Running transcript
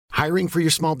Hiring for your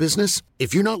small business?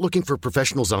 If you're not looking for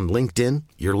professionals on LinkedIn,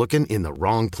 you're looking in the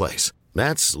wrong place.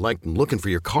 That's like looking for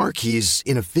your car keys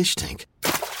in a fish tank.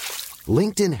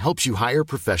 LinkedIn helps you hire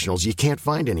professionals you can't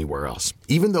find anywhere else,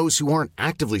 even those who aren't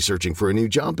actively searching for a new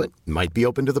job but might be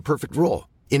open to the perfect role.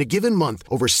 In a given month,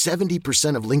 over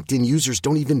 70% of LinkedIn users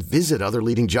don't even visit other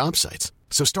leading job sites.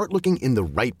 So start looking in the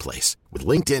right place. With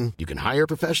LinkedIn, you can hire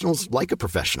professionals like a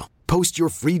professional. Post your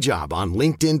free job on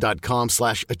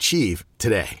linkedin.com/achieve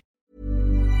today.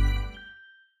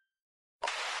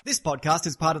 This podcast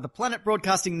is part of the Planet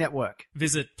Broadcasting Network.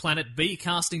 Visit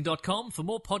planetbcasting.com for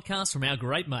more podcasts from our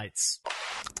great mates.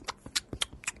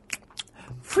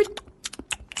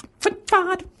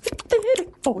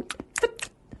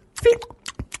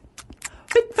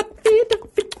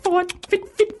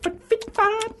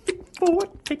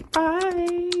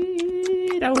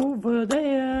 Over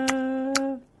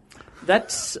there.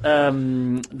 That's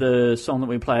the song that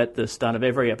we play at the start of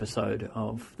every episode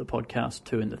of the podcast,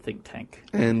 Two in the Think Tank.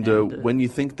 And when you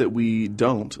think that we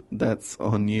don't, that's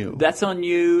on you. That's on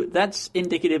you. That's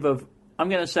indicative of, I'm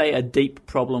going to say, a deep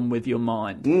problem with your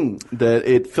mind. That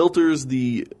it filters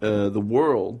the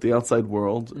world, the outside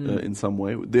world, in some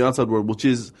way. The outside world, which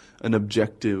is an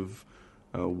objective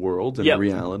world and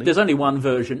reality. There's only one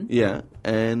version. Yeah,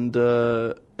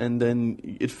 and then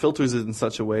it filters it in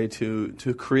such a way to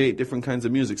create different kinds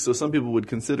of music. So some people would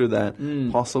consider that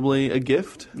possibly a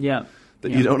gift. Yeah.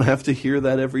 That you don't have to hear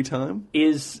that every time.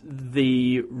 Is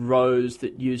the rose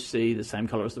that you see the same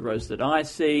color as the rose that I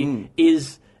see?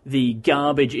 Is the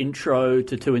garbage intro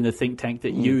to Two in the Think Tank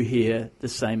that you hear the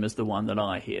same as the one that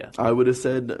I hear? I would have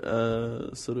said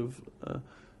sort of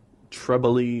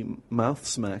trebly mouth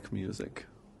smack music.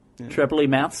 Yeah. Trebly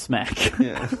mouth smack.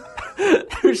 Yeah.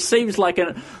 Which seems like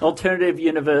an alternative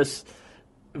universe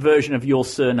version of your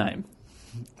surname.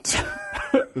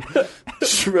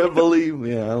 Trebly,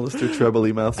 Alistair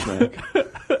Trebly mouth smack.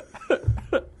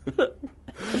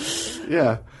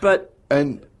 Yeah. But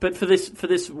for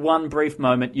this one brief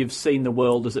moment, you've seen the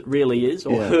world as it really is,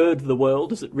 or heard the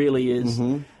world as it really is,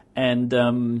 and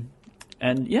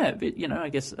I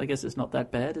guess it's not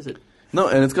that bad, is it? No,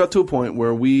 and it's got to a point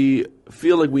where we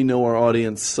feel like we know our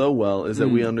audience so well, is that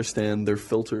we understand their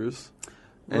filters.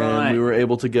 And we were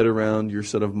able to get around your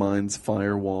sort of mind's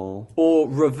firewall. Or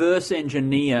reverse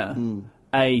engineer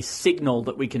a signal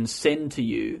that we can send to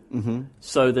you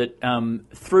so that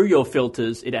through your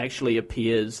filters it actually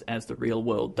appears as the real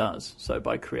world does. So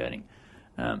by creating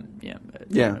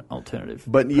alternative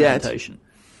presentation. Yet,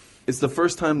 it's the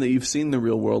first time that you've seen the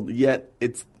real world, yet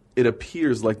it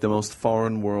appears like the most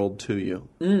foreign world to you.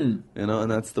 You know,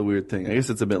 and that's the weird thing. I guess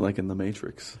it's a bit like in The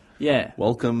Matrix. Yeah.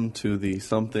 Welcome to the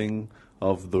something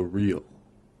of the real.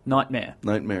 Nightmare. The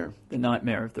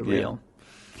nightmare of the real.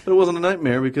 But it wasn't a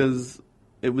nightmare because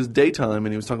it was daytime,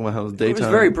 and he was talking about how it was daytime. It was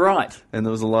very bright. And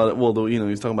there was a lot of, he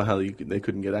was talking about how they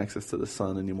couldn't get access to the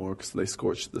sun anymore because they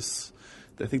scorched this.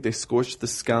 I think they scorched the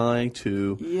sky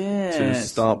to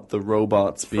stop the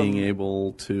robots being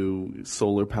able to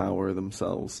solar power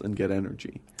themselves and get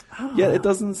energy. Yeah, it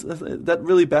doesn't. That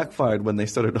really backfired when they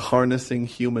started harnessing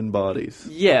human bodies.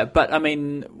 Yeah, but I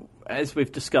mean, as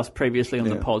we've discussed previously on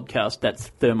the podcast, that's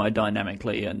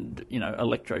thermodynamically and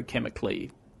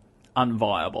electrochemically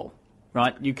unviable,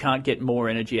 right? You can't get more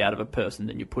energy out of a person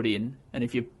than you put in, and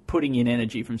if you're putting in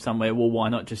energy from somewhere, well, why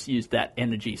not just use that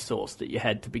energy source that you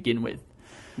had to begin with?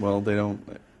 Well, they don't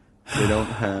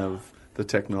have the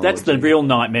technology. That's the real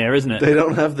nightmare, isn't it? They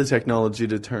don't have the technology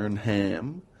to turn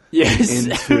ham. Yes,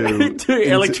 into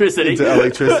electricity. Into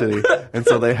electricity. And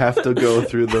so they have to go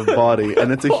through the body.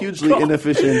 And it's a hugely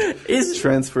inefficient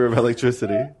transfer of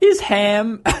electricity. Is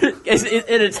ham...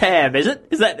 it's ham, is it?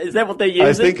 Is that what they're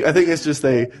using? I think it's just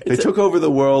they took over the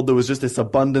world. There was just this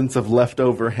abundance of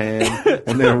leftover ham,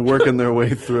 and they were working their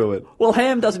way through it. Well,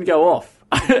 ham doesn't go off,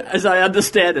 as I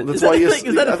understand it. Is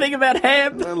that a thing about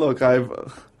ham? Look,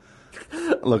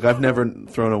 I've never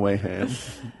thrown away ham.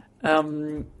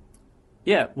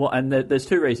 Yeah, well, and there's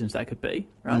two reasons that could be,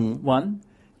 right? One,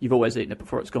 you've always eaten it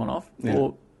before it's gone off. Yeah.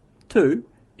 Or two,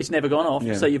 it's never gone off,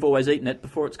 so you've always eaten it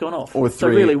before it's gone off. Or three, so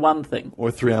really one thing. Or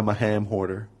three, I'm a ham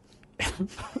hoarder. If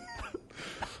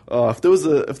there was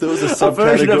a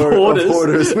subcategory of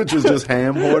hoarders, which was just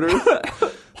ham hoarders,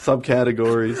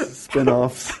 subcategories,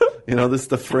 spin-offs. This is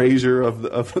the Frasier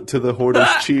of to the hoarders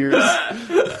cheers.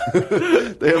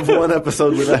 They have one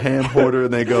episode with a ham hoarder,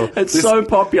 and they go, "It's so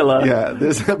popular." Yeah,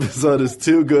 this episode is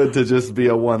too good to just be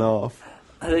a one-off.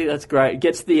 I think that's great. It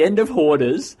gets to the end of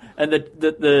Hoarders, and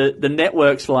the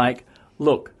network's like,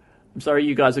 "Look, I'm sorry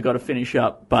you guys have got to finish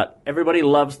up, but everybody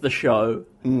loves the show,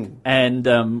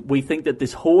 and we think that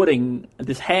this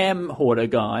ham hoarder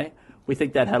guy, We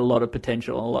think that had a lot of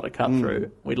potential and a lot of cut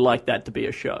through. We'd like that to be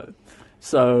a show.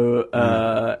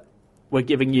 So we're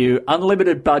giving you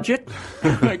unlimited budget,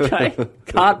 okay,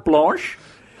 carte blanche.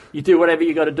 You do whatever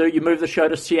you got to do. You move the show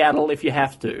to Seattle if you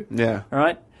have to. Yeah. All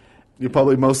right? You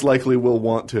probably most likely will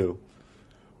want to.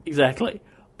 Exactly.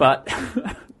 But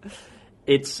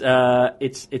it's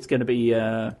going to be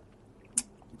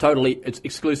it's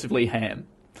exclusively ham.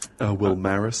 Will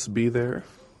Maris be there?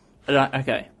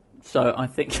 Okay. So I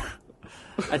think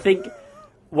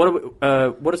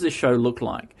what does this show look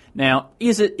like? Now,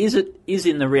 is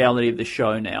in the reality of the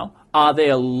show now? Are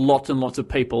there lots and lots of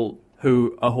people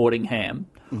who are hoarding ham?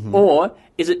 Mm-hmm. Or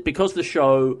is it because the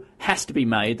show has to be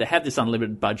made, they have this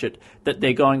unlimited budget, that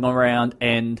they're going around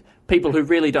and people who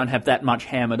really don't have that much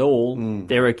ham at all,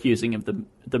 they're accusing of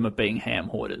them of being ham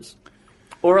hoarders?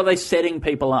 Or are they setting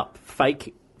people up,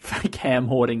 fake ham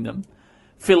hoarding them,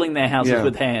 filling their houses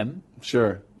with ham?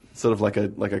 Sure. Sort of like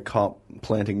a cop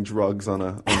planting drugs on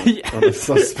a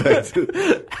suspect.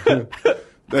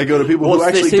 They go to people who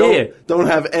actually don't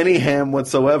have any ham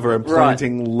whatsoever and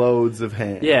planting loads of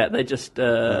ham. Yeah, they just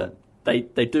they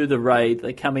do the raid.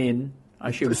 They come in. I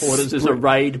assume Hoarders is a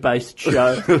raid-based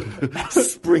show.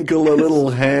 Sprinkle a little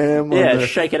ham.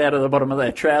 Shake it out of the bottom of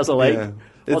their trouser leg. Yeah.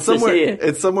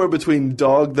 It's somewhere between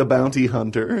Dog the Bounty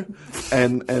Hunter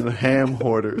and ham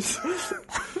hoarders.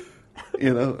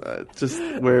 Just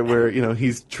where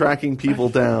he's tracking people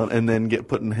down and then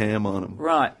putting ham on them.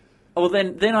 Right. Well,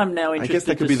 then I'm now interested. I guess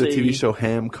that could be the TV show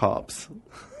Ham Cops.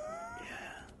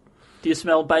 Do you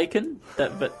smell bacon?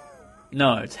 But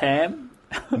no, it's ham.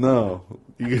 No,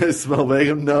 you guys smell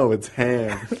bacon? No, it's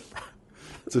ham.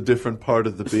 It's a different part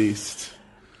of the beast.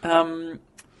 But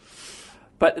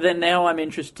then now I'm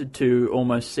interested to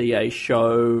almost see a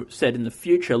show set in the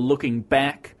future, looking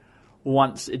back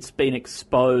once it's been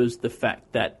exposed the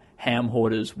fact that ham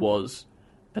hoarders was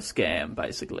a scam,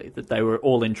 basically, that they were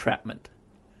all entrapment.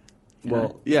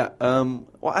 Well, yeah. Well,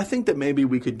 I think that maybe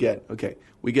we could get a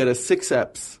 6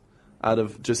 eps out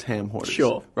of just ham hoarders.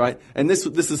 Sure. Right? And this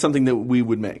is something that we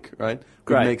would make, right?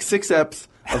 Great. We'd make 6 eps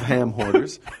of ham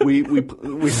hoarders. we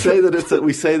say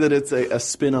that it's a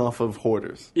spin-off of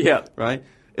Hoarders. Yeah. Right?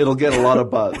 It'll get a lot of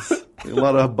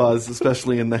buzz.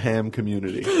 Especially in the ham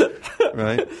community.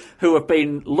 Right? Who have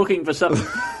been looking for something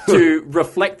to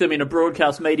reflect them in a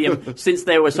broadcast medium since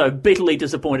they were so bitterly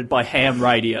disappointed by ham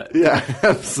radio. Yeah,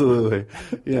 absolutely.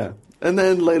 Yeah. And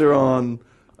then later on,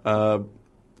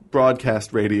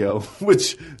 broadcast radio,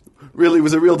 which really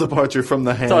was a real departure from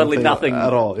the ham totally thing nothing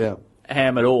at all. Yeah.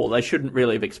 Ham at all. They shouldn't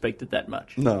really have expected that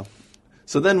much. No.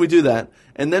 So then we do that,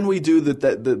 and then we do the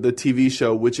TV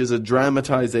show, which is a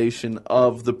dramatization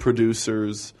of the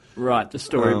producers. Right, the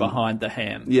story behind the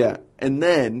ham. Yeah, and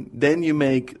then you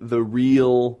make the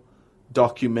real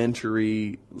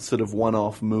documentary sort of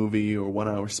one-off movie or 1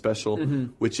 hour special,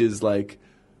 which is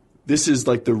this is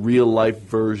like the real life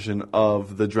version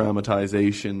of the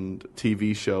dramatization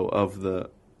TV show of the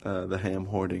ham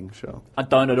hoarding show. I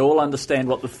don't at all understand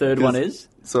what the third one is.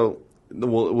 So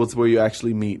it's where you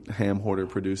actually meet ham hoarder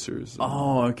producers.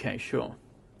 Oh, okay, sure.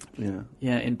 Yeah.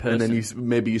 Yeah, in person. And then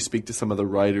maybe you speak to some of the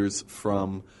writers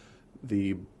from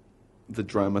the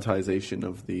dramatization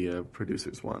of the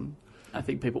producers one. I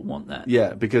think people want that.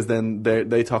 Yeah, because then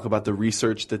they talk about the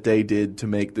research that they did to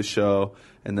make the show,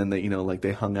 and then they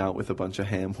hung out with a bunch of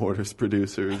ham hoarders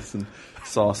producers and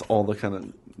saw all the kind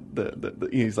of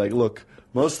he's like, look,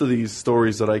 most of these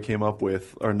stories that I came up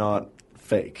with are not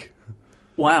fake.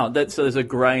 Wow, so there's a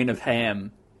grain of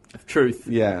ham, of truth.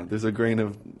 Yeah, there's a grain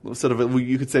of sort of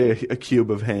you could say a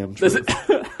cube of ham truth.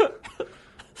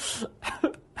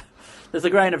 There's a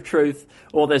grain of truth,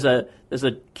 or there's a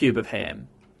cube of ham.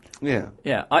 Yeah.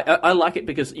 Yeah, I like it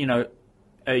because, you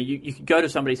can go to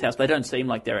somebody's house, they don't seem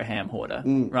like they're a ham hoarder,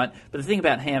 right? But the thing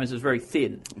about ham is it's very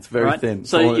thin. It's very thin.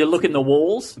 So you look in the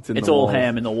walls, it's all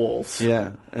ham in the walls.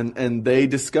 Yeah, and they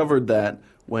discovered that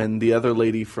when the other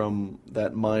lady from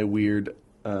that My Weird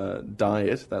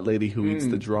Diet, that lady who eats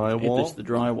the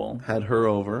drywall, had her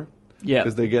over. Yeah,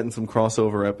 because they're getting some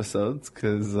crossover episodes.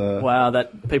 Wow,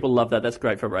 that people love that. That's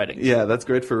great for ratings. Yeah, that's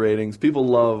great for ratings. People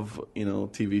love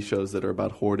TV shows that are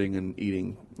about hoarding and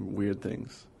eating weird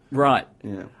things. Right.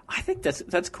 Yeah, I think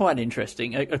that's quite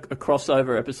interesting. A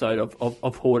crossover episode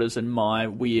of Hoarders and My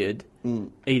Weird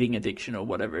Eating Addiction or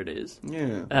whatever it is.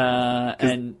 Yeah,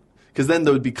 and. Because then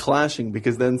they would be clashing,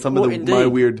 because then some of My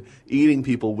Weird Eating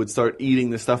people would start eating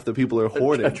the stuff that people are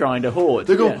hoarding. Are trying to hoard.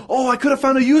 They go, oh, I could have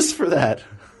found a use for that.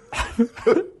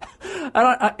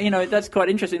 That's quite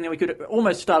interesting. Then we could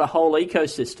almost start a whole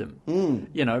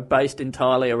ecosystem, based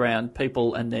entirely around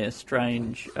people and their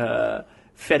strange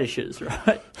fetishes,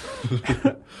 right?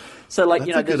 So, like,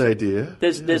 That's a good idea.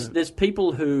 There's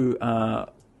people who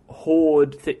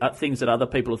hoard things that other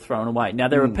people have thrown away. Now,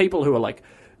 there are people who are like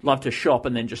love to shop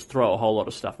and then just throw a whole lot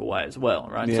of stuff away as well,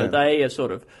 right? Yeah. So they are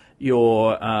sort of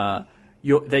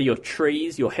they're your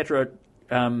trees, your heterotrophs.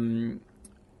 They're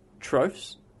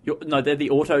the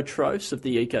autotrophs of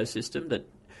the ecosystem that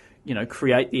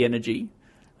create the energy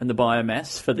and the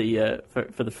biomass for the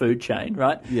for the food chain,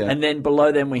 right? Yeah. And then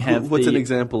below them we have What's an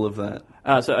example of that?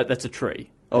 So that's a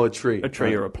tree. Oh, a tree. A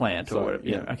tree or a plant or whatever.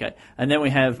 Yeah. Okay. And then we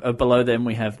have below them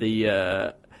we have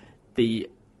the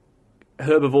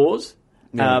herbivores,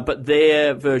 but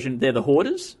their version they're the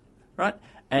hoarders, right?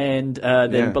 And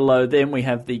then below them we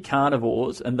have the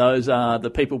carnivores, and those are the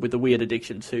people with the weird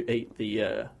addictions who eat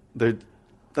the.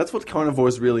 That's what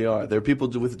carnivores really are. They're people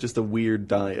with just a weird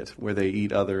diet where they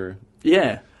eat other.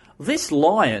 Yeah. This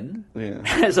lion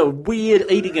has a weird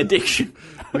eating addiction.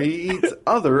 He eats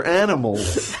other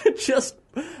animals.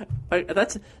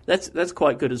 That's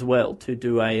quite good as well to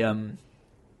do a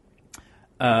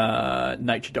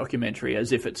nature documentary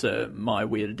as if it's a My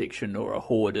Weird Addiction or a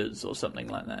Hoarders or something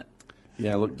like that.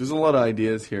 Yeah, look, there's a lot of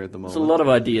ideas here at the moment. There's a lot of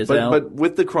ideas, but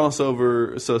with the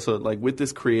crossover, so like with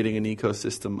this creating an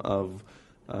ecosystem of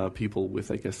people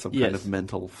with, I guess, some kind of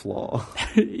mental flaw.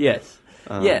 Yes.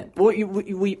 Well,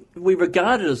 we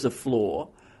regard it as a flaw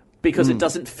because it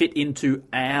doesn't fit into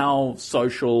our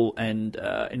social and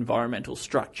environmental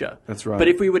structure. That's right. But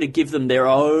if we were to give them their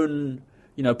own,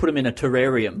 put them in a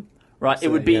terrarium, right, it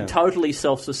would be totally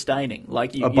self-sustaining.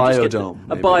 Like a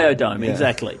biodome. A biodome,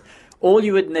 exactly. All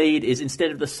you would need is,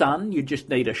 instead of the sun, you just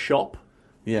need a shop.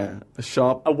 Yeah, a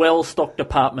shop. A well-stocked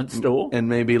department store. And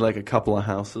maybe like a couple of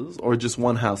houses, or just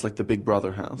one house, like the Big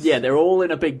Brother house. Yeah, they're all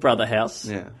in a Big Brother house.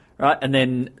 Yeah. Right, and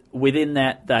then within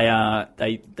that,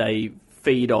 they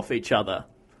feed off each other.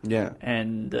 Yeah.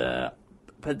 And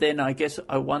but then I guess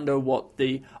I wonder what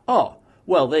the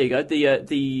there you go.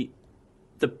 The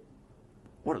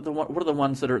what are the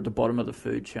ones that are at the bottom of the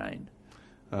food chain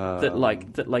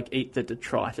that eat the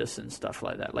detritus and stuff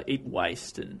like that, like eat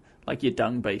waste and like your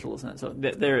dung beetles and that sort of.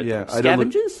 They're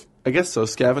scavengers. I guess so.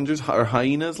 Scavengers or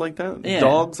hyenas like that. Yeah.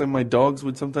 Dogs, and my dogs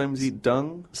would sometimes eat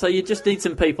dung. So you just need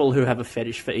some people who have a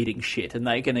fetish for eating shit, and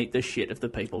they can eat the shit of the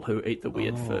people who eat the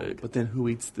weird food. But then who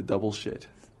eats the double shit?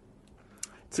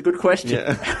 It's a good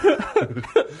question.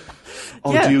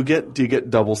 Yeah. Do you get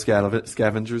double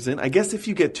scavengers in? I guess if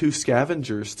you get two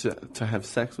scavengers to have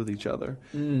sex with each other,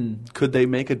 could they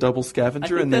make a double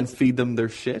scavenger and then feed them their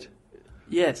shit?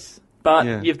 Yes.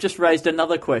 But you've just raised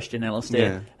another question, Alistair.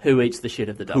 Yeah. Who eats the shit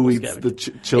of the double scavenger? Who eats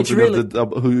the children of the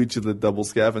who eats the double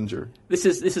scavenger? This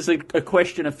is a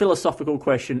question, a philosophical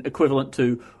question equivalent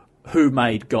to who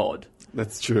made God?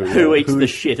 That's true. Who eats the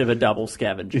shit of a double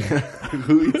scavenger? Yeah.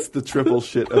 Who eats the triple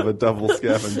shit of a double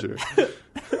scavenger?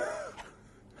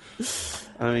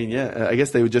 I mean, I guess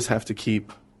they would just have to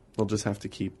keep. They'll just have to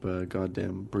keep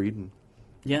goddamn breeding.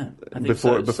 Yeah, I think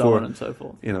before so on and so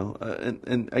forth.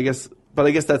 And I guess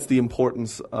that's the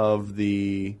importance of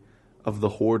the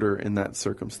hoarder in that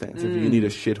circumstance. If you need a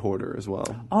shit hoarder as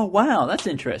well. Oh wow, that's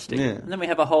interesting. Yeah. And then we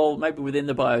have a whole, maybe within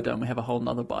the biodome, we have a whole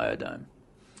nother biodome.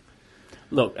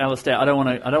 Look, Alistair, I don't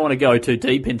want to go too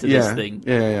deep into this thing.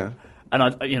 Yeah.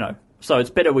 And so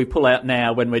it's better we pull out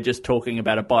now when we're just talking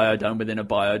about a biodome within a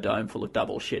biodome full of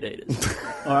double shit eaters.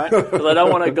 All right? Because I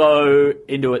don't want to go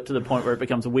into it to the point where it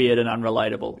becomes weird and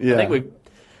unrelatable. Yeah. I think we've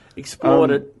explored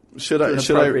it. Should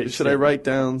I write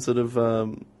down sort of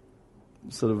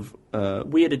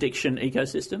weird addiction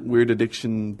ecosystem? Weird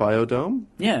addiction biodome?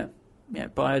 Yeah,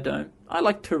 biodome. I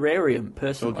like terrarium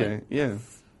personally. Okay, yeah.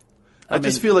 I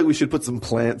just feel like we should put some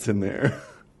plants in there.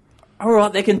 All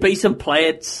right, there can be some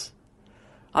plants.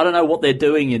 I don't know what they're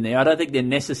doing in there. I don't think they're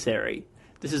necessary.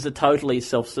 This is a totally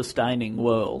self-sustaining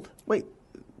world. Wait,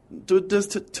 does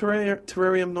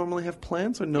terrarium normally have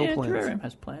plants or no plants? Yeah, terrarium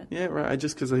has plants. Yeah, right.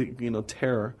 Just because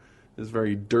terror is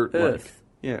very dirt-like. Earth.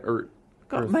 Yeah, Earth.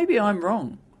 Maybe I'm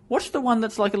wrong. What's the one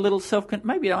that's like a little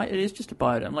maybe it is just a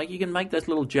biodome. Like you can make those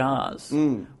little jars,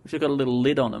 which have got a little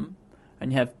lid on them,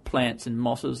 and you have plants and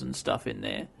mosses and stuff in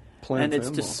there. And it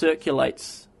just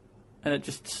circulates, and it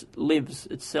just lives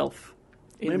itself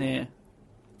in there.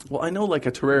 Well, I know like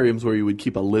a terrarium's where you would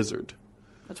keep a lizard.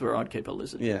 That's where I'd keep a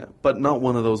lizard. Yeah, but not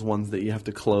one of those ones that you have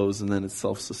to close and then it's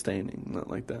self-sustaining. Not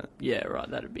like that. Yeah, right.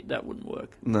 That wouldn't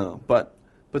work. No, but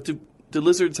do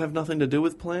lizards have nothing to do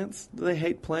with plants? Do they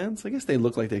hate plants? I guess they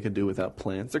look like they could do without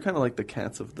plants. They're kind of like the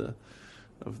cats of the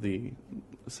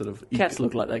sort of cats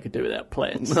look like they could do without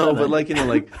plants. No, but like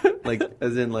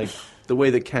as in like the way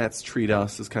that cats treat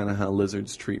us is kind of how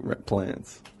lizards treat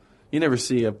plants. You never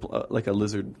see a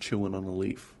lizard chewing on a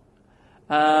leaf.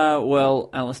 Well,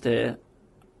 Alistair,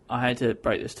 I hate to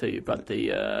break this to you, but the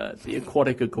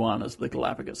aquatic iguanas of the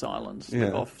Galapagos Islands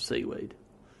live off seaweed.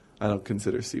 I don't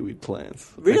consider seaweed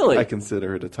plants. Really? I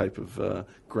consider it a type of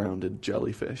grounded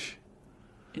jellyfish.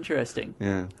 Interesting.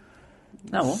 Yeah.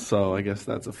 No, well, so I guess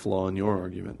that's a flaw in your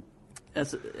argument.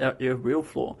 That's a real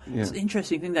flaw. Yeah. It's an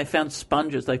interesting thing. They found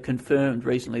sponges. They confirmed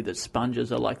recently that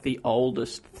sponges are like the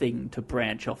oldest thing to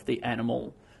branch off the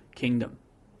animal kingdom.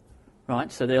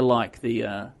 Right? So they're like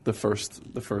the first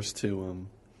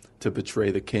to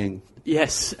betray the king.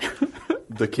 Yes.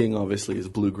 The king obviously is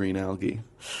blue-green algae.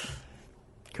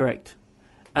 Correct.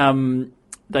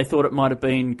 They thought it might have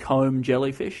been comb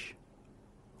jellyfish,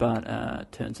 but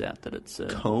it turns out that it's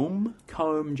comb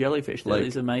jellyfish. They're like,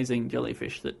 these amazing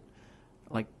jellyfish that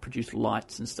produce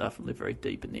lights and stuff and live very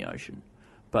deep in the ocean.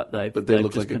 But they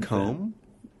look like a comb?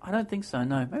 I don't think so,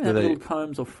 no. Maybe they have little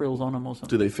combs or frills on them or something.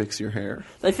 Do they fix your hair?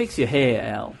 They fix your hair,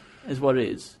 Al, is what it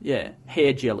is. Yeah,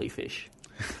 hair jellyfish.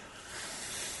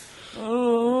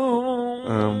 All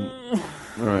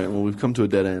right, well, we've come to a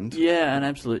dead end. Yeah, an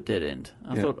absolute dead end.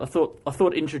 I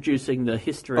thought introducing the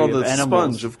history of animals. Oh, the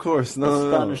sponge, of course.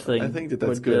 No, sponge thing. I think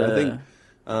that's good. I think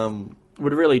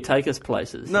would really take us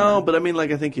places. No, but I mean, I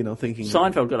think thinking.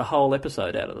 Seinfeld got a whole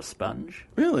episode out of the sponge.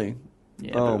 Really?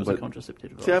 Yeah, but it was a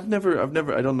contraceptive device. See, I've never.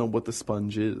 I don't know what the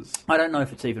sponge is. I don't know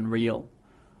if it's even real.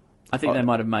 I think they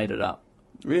might have made it up.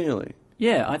 Really?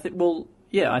 Yeah, I think. Well,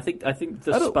 yeah, I think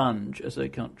the sponge as a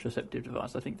contraceptive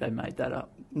device. I think they made that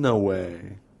up. No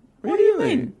way. What do you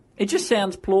mean? It just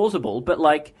sounds plausible, but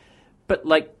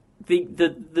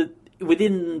the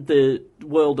within the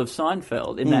world of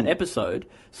Seinfeld in that episode,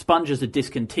 sponges are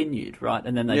discontinued, right?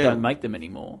 And then they don't make them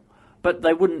anymore. But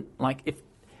they wouldn't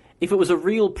if it was a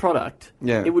real product,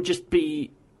 it would just be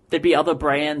there'd be other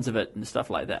brands of it and stuff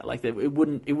like that. It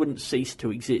wouldn't cease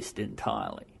to exist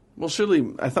entirely. Well,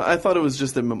 surely I thought it was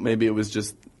just that maybe it was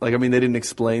just they didn't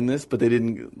explain this, but they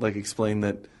didn't explain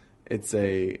that it's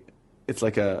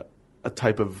like a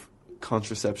type of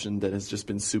contraception that has just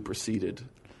been superseded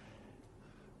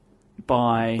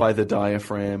by the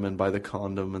diaphragm and by the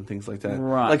condom and things like that.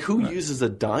 Right. Who uses a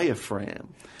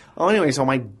diaphragm? Oh, anyway, so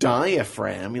my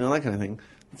diaphragm, that kind of thing.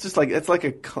 It's just it's like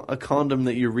a condom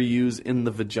that you reuse in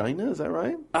the vagina. Is that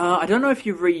right? I don't know if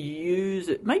you reuse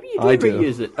it. Maybe you do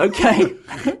reuse it. Okay.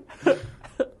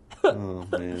 Oh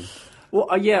man.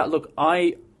 Well, yeah. Look,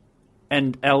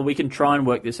 and Al, we can try and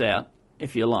work this out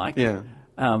if you like. Yeah.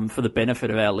 For the benefit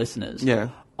of our listeners.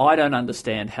 Yeah. I don't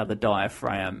understand how the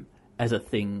diaphragm as a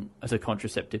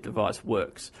contraceptive device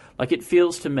works. It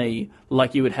feels to me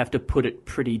like you would have to put it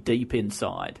pretty deep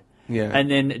inside. Yeah. And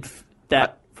then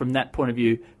from that point of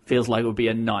view, feels like it would be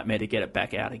a nightmare to get it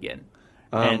back out again.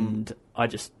 And I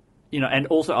just, and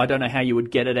also I don't know how you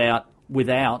would get it out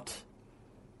without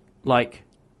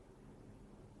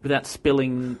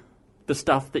spilling the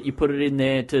stuff that you put it in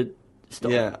there to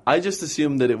stop. Yeah, I just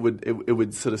assumed that it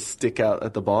would sort of stick out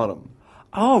at the bottom.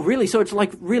 Oh, really? So it's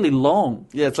really long.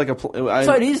 Yeah, it's like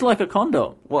so it is like a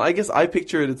condom. Well, I guess I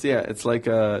picture it. It's like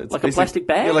a plastic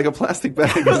bag. Yeah, like a plastic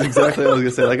bag is exactly what I was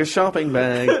gonna say. Like a shopping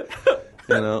bag.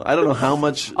 I don't know how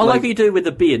much. Like you do with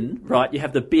the bin, right? You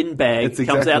have the bin bag,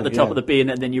 comes out the top of the bin,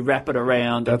 and then you wrap it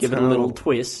around and give it a little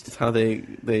twist. That's how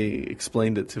they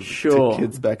explained it to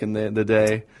kids back in the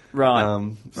day.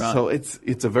 Right. So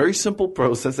it's a very simple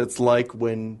process. It's like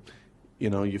when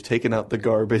you've taken out the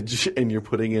garbage and you're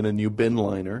putting in a new bin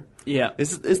liner. Yeah.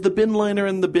 Is the bin liner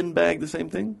and the bin bag the same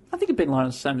thing? I think a bin liner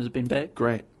is the same as a bin bag.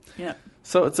 Great. Yeah.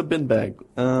 So it's a bin bag.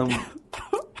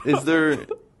 Is there?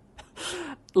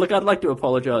 Look, I'd like to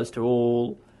apologise to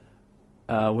all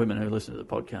women who listen to the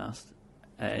podcast,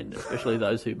 and especially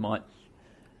those who might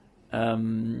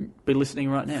be listening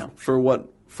right now. For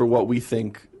what we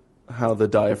think how the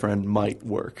diaphragm might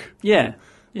work. Yeah.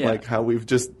 Yeah. Like how we've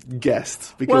just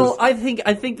guessed. Well, I think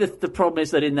that the problem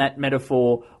is that in that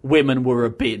metaphor, women were a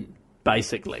bin,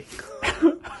 basically.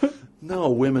 No,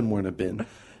 women weren't a bin.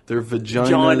 Their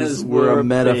vaginas were a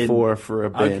metaphor for a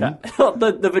bin. Okay.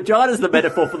 the vagina's the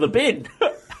metaphor for the bin.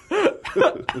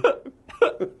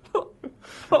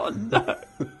 Oh no.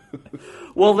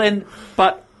 Well then,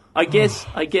 but I guess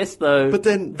though,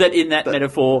 that in that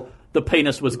metaphor, the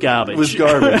penis was garbage. It was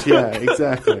garbage, yeah,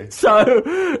 exactly. So,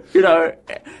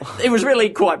 it was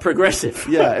really quite progressive.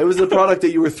 Yeah, it was a product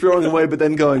that you were throwing away, but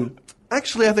then going,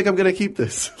 actually, I think I'm going to keep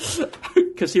this.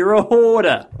 Because you're a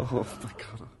hoarder. Oh, my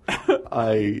God.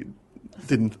 I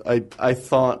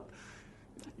thought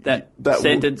that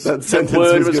sentence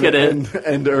word was going to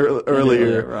end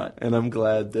earlier. Yeah, right. And I'm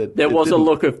glad that there was a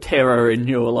look of terror in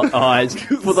your eyes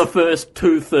for the first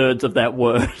 2/3 of that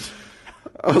word.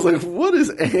 I was like, what is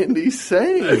Andy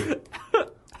saying?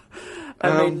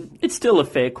 I mean, it's still a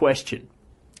fair question.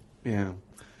 Yeah.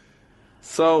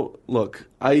 So, look,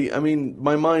 I mean,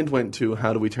 my mind went to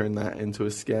how do we turn that into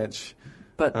a sketch?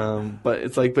 But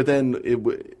it's like, but then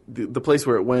the place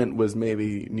where it went was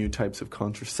maybe new types of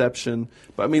contraception.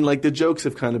 But I mean, like, the jokes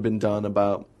have kind of been done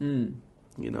about,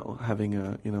 having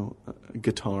a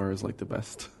guitar is like the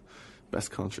best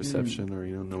contraception, or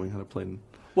knowing how to play.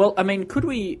 Well, I mean, could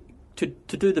we to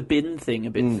do the bin thing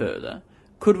a bit further?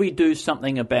 Could we do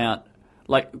something about,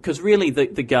 like, because really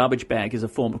the garbage bag is a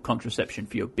form of contraception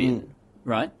for your bin,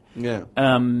 right? Yeah.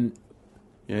 I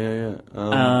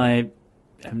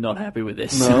am not happy with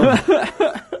this. No.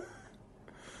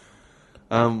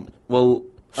 Well,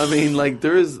 I mean, like,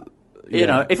 there is...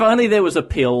 Yeah. If only there was a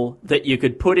pill that you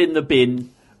could put in the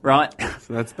bin, right?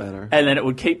 So that's better. And then it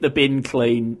would keep the bin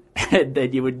clean, and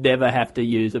then you would never have to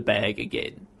use a bag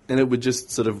again. And it would just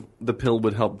sort of... The pill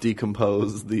would help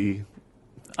decompose the...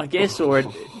 I guess, or it...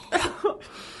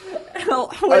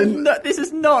 this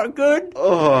is not good.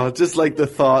 Oh, just like the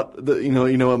thought that you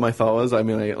know what my thought was. I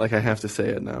mean, I have to say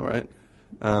it now, right?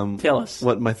 Tell us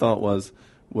what my thought was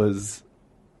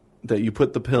that you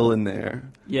put the pill in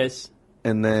there. Yes.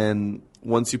 And then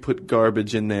once you put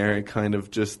garbage in there, it kind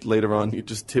of just later on you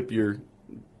just tip your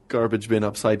garbage bin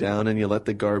upside down and you let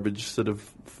the garbage sort of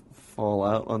fall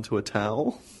out onto a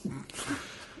towel.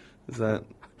 Is that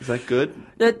good?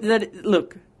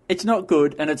 Look. It's not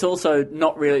good, and it's also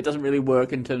not really. It doesn't really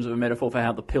work in terms of a metaphor for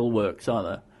how the pill works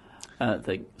either. I don't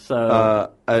think so.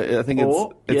 I think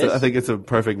I think it's a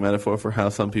perfect metaphor for how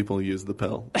some people use the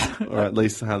pill, or at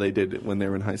least how they did it when they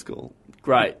were in high school.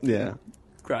 Great. Yeah.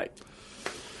 Great.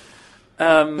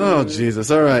 Oh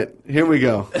Jesus! All right, here we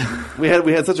go. We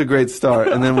had such a great start,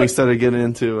 and then we started getting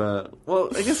into. Well,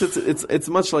 I guess it's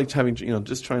much like having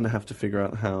just trying to have to figure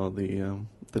out how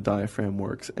the diaphragm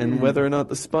works and whether or not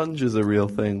the sponge is a real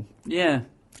thing. Yeah,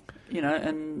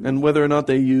 and whether or not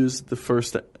they used the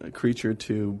first creature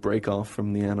to break off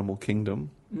from the animal kingdom.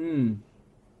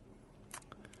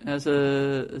 As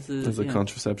a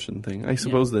contraception thing. I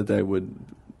suppose that they would,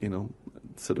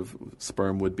 sort of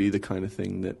sperm would be the kind of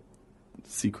thing that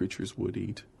sea creatures would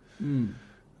eat. It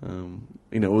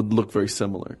would look very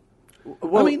similar.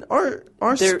 Well, I mean, are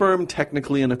sperm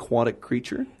technically an aquatic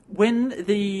creature? When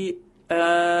the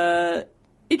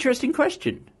interesting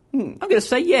question. I'm going to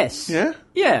say yes. Yeah?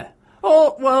 Yeah.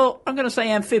 Oh, well, I'm going to say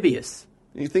amphibious.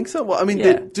 You think so? Well, I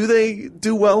mean, do they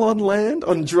do well on land,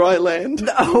 on dry land?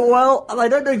 No, well, they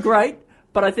don't do great,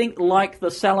 but I think, like the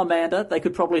salamander, they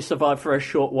could probably survive for a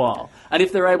short while. And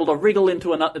if they're able to wriggle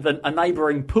into a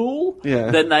neighbouring pool,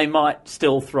 then they might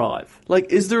still thrive.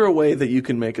 Like, is there a way that you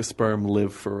can make a sperm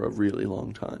live for a really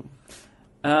long time?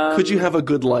 Could you have a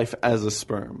good life as a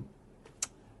sperm?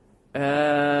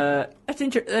 That's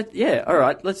interesting. Yeah, all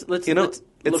right. Let's look into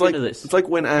this. It's like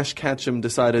when Ash Ketchum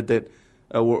decided that,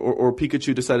 or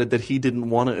Pikachu decided that he didn't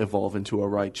want to evolve into a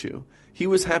Raichu. He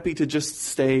was happy to just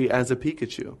stay as a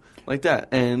Pikachu, like that,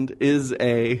 and is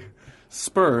a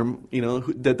sperm,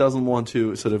 that doesn't want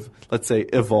to sort of, let's say,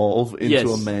 evolve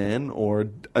into a man or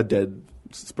a dead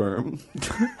sperm.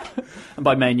 And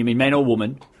by man, you mean man or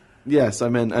woman? Yes, I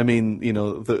mean,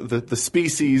 the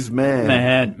species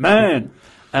man. Man.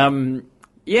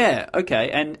 Yeah, okay.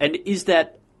 And is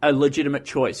that a legitimate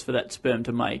choice for that sperm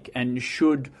to make? And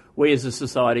should we as a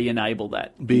society enable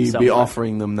that? Be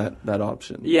offering them that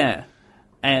option. Yeah.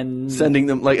 And sending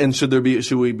them and should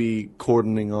we be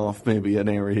cordoning off maybe an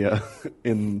area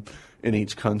in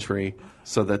each country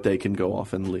so that they can go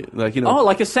off and live, like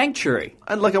like a sanctuary.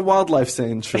 And like a wildlife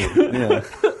sanctuary. Yeah.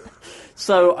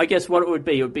 So I guess what it would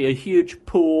be a huge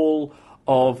pool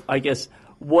of, I guess,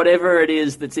 whatever it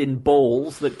is that's in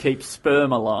balls that keeps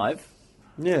sperm alive.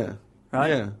 Yeah. Right?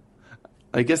 Yeah.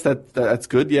 I guess that's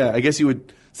good. Yeah. I guess you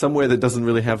would somewhere that doesn't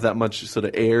really have that much sort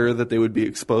of air that they would be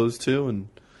exposed to, and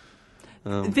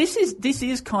this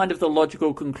is kind of the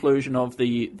logical conclusion of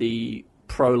the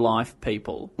pro-life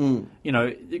people.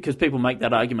 Because people make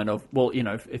that argument of, well,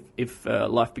 if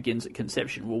life begins at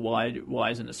conception, well,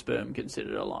 why isn't a sperm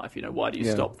considered a life? Why do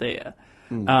you stop there?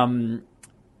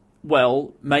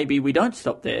 Well, maybe we don't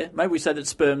stop there. Maybe we say that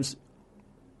sperms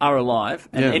are alive,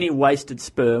 and any wasted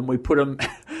sperm we put them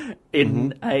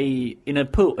in a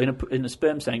pool, in a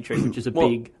sperm sanctuary, which is a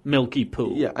big milky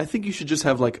pool. Yeah, I think you should just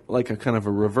have like a kind of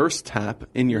a reverse tap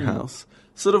in your house,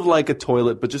 sort of like a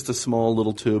toilet, but just a small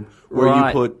little tube where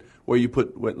you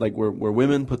put where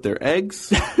women put their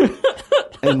eggs.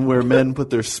 And where men put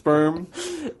their sperm,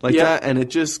 that, and it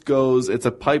just goes. It's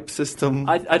a pipe system.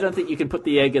 I don't think you can put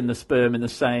the egg and the sperm in the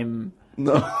same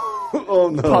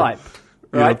pipe,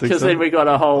 right? Because then we got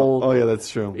a whole. Oh yeah, that's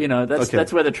true.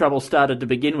 That's where the trouble started to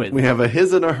begin with. We have a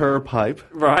his and a her pipe,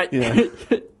 right? Yeah,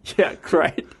 yeah,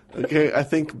 great. Okay, I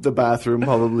think the bathroom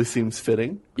probably seems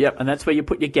fitting. Yep, and that's where you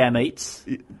put your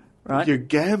gametes, right? Your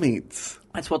gametes.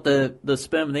 That's what the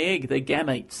sperm and the egg, they're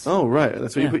gametes. Oh, right.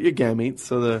 That's where you put your gametes.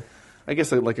 So I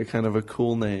guess like a kind of a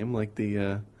cool name, like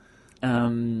the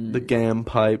gam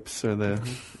pipes or the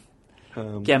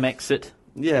gam exit.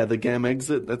 Yeah, the gam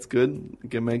exit. That's good.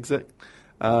 Gam exit.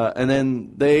 And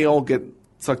then they all get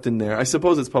sucked in there. I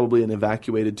suppose it's probably an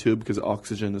evacuated tube because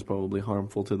oxygen is probably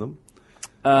harmful to them.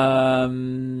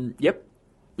 Yep.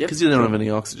 Because you don't have any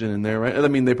oxygen in there, right? I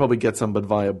mean, they probably get some, but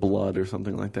via blood or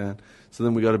something like that. So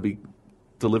then we got to be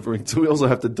delivering. So we also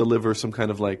have to deliver some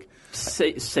kind of like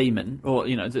semen, or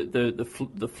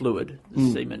the fluid,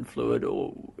 semen fluid, or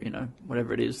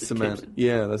whatever it is. Cement.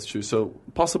 Yeah, that's true. So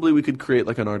possibly we could create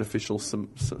like an artificial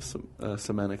semantic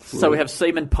fluid. So we have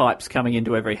semen pipes coming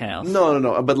into every house.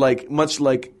 No. But like much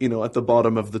like at the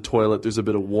bottom of the toilet, there's a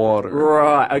bit of water.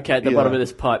 Right. Okay. At the bottom of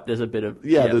this pipe, there's a bit of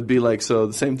There'd be like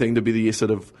the same thing to be the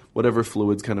sort of whatever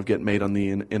fluids kind of get made on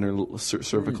the inner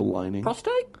cervical lining.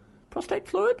 Prostate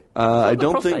fluid? I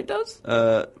don't think does.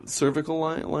 Cervical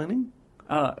lining?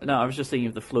 No, I was just thinking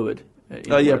of the fluid.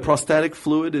 Prostatic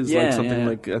fluid is like something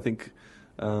like I think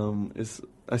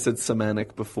I said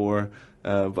semantic before,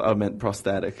 but I meant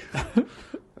prostatic.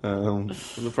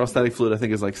 The prostatic fluid I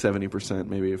think is like 70%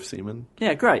 maybe of semen.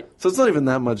 Yeah, great. So it's not even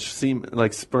that much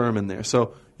sperm in there.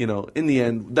 So in the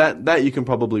end, that you can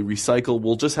probably recycle.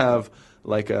 We'll just have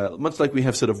much like we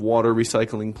have sort of water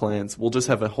recycling plants. We'll just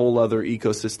have a whole other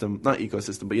ecosystem, not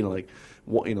ecosystem, but like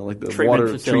the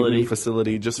water treatment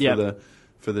facility just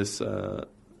for this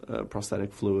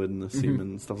prostatic fluid and the semen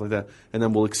and stuff like that. And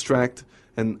then we'll extract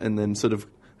and then sort of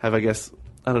have, I guess,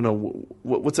 I don't know,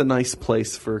 what's a nice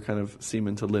place for kind of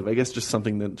semen to live? I guess just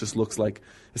something that just looks like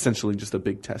essentially just a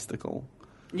big testicle.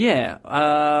 Yeah,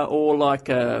 or like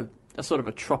a sort of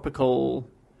a tropical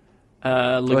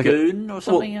lagoon or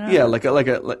something. Yeah, like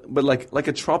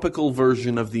a tropical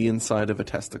version of the inside of a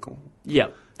testicle. Yeah.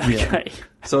 Okay. Yeah.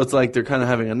 So it's like they're kind of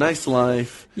having a nice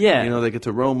life. Yeah. They get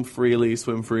to roam freely,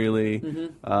 swim freely,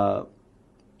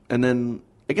 and then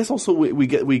I guess also we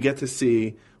get to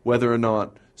see whether or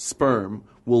not sperm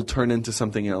will turn into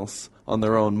something else on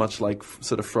their own, much like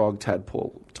sort of frog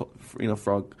tadpoles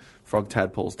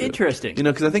do. Interesting.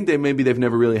 Because I think they've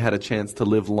never really had a chance to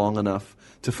live long enough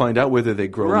to find out whether they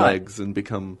grow legs and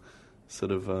become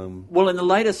sort of... Well, in the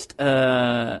latest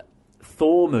Thor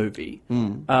movie,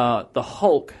 the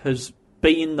Hulk has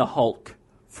been the Hulk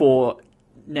for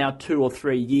now 2 or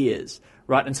 3 years,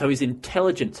 right? And so his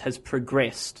intelligence has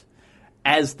progressed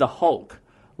as the Hulk,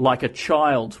 like a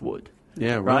child's would.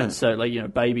 Yeah, right. So,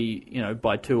 baby,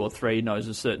 by 2 or 3 knows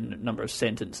a certain number of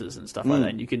sentences and stuff like that,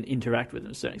 and you can interact with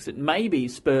them to a certain extent. Maybe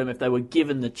sperm, if they were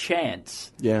given the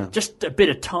chance, just a bit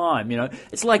of time,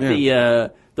 It's like the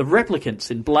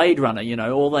replicants in Blade Runner,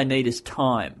 all they need is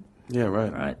time. Yeah,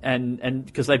 right. Right? And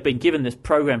because they've been given this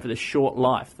program for this short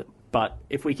life, but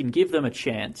if we can give them a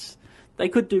chance, they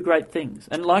could do great things.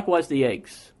 And likewise the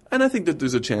eggs. And I think that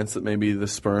there's a chance that maybe the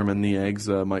sperm and the eggs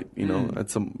might, at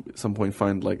some point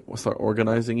start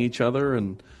organizing each other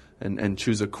and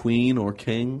choose a queen or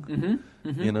king,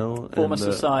 Form a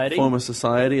society. Form a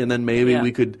society, and then maybe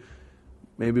we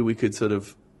could sort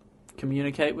of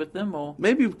communicate with them, or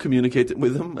maybe communicate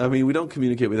with them. I mean, we don't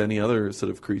communicate with any other sort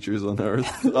of creatures on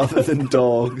Earth other than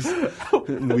dogs,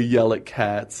 and we yell at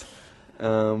cats,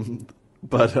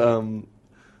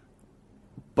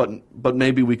 But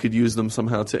maybe we could use them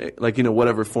somehow to,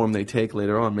 whatever form they take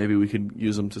later on, maybe we could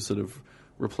use them to sort of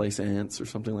replace ants or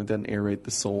something like that and aerate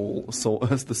the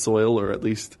soil, or at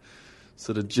least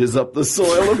sort of jizz up the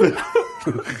soil a bit.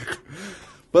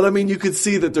 But, I mean, you could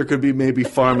see that there could be maybe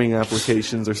farming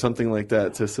applications or something like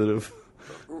that to sort of...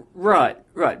 Right.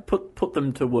 Put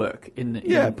them to work in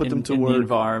the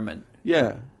environment.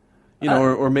 Yeah.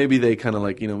 Or maybe they kind of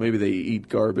maybe they eat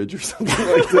garbage or something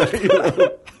like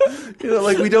that,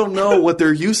 we don't know what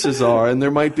their uses are, and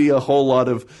there might be a whole lot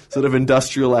of sort of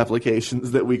industrial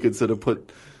applications that we could sort of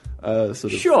put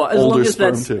sure, as long as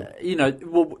that's,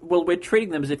 we're treating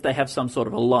them as if they have some sort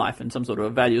of a life and some sort of a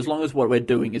value, as long as what we're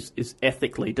doing is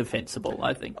ethically defensible,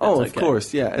 I think that's of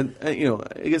course, yeah. And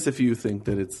I guess if you think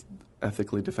that it's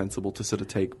ethically defensible to sort of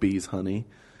take bees' honey,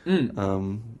 and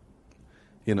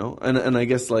I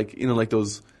guess like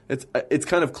those, it's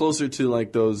kind of closer to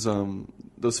like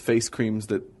those face creams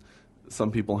that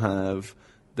some people have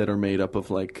that are made up of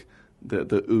like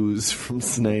the ooze from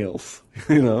snails,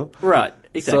 Right,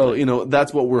 exactly. So,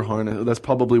 that's what we're harnessing. That's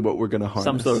probably what we're going to harness.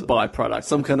 Some sort of byproduct.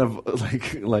 Some kind of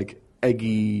like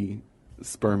eggy,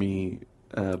 spermy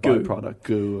byproduct,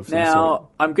 goo of some sort. Now,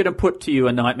 I'm going to put to you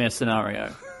a nightmare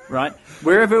scenario, right?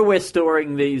 Wherever we're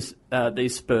storing these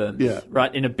sperms, Yeah.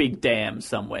 right, in a big dam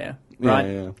somewhere, right?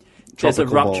 Yeah. There's a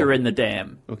Tropical rupture ball. in the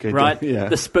dam, Okay, right? yeah.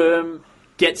 The sperm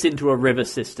gets into a river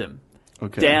system.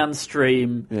 Okay.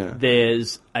 Downstream, Yeah.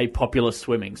 there's a popular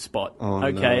swimming spot, Oh,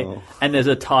 okay? no. And there's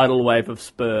a tidal wave of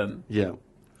sperm, Yeah.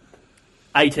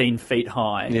 18 feet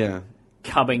high, Yeah.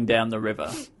 coming down the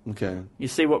river. Okay. You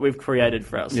see what we've created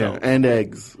for Yeah. ourselves. And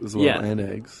eggs as well. Yeah. And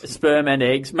eggs. Sperm and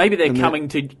eggs. Maybe they're And coming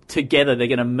together. They're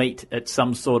going to meet at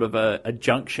some sort of a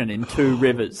junction in two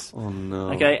rivers. Oh no.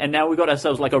 Okay, and now we've got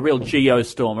ourselves like a real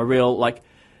geostorm, a real like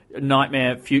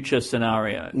nightmare future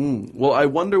scenario. Well, I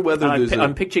wonder whether there's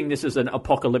I'm picturing this as an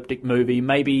apocalyptic movie,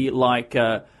 maybe like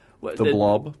the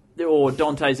Blob. or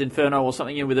Dante's Inferno or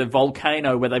something, with a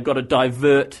volcano where they've got to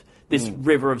divert this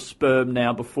river of sperm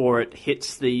now before it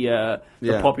hits the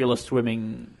popular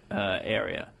swimming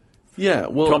area. Yeah.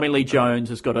 Well, Tommy Lee Jones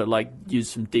has got to like use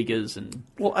some diggers and.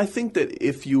 Well, I think that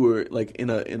if you were like in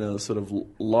a sort of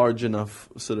large enough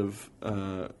sort of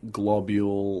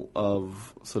globule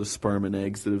of sort of sperm and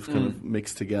eggs that have kind of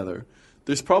mixed together,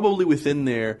 there's probably within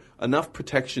there enough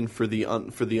protection for the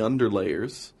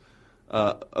underlayers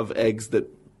of eggs that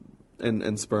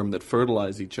and sperm that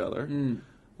fertilize each other.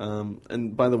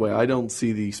 And by the way, I don't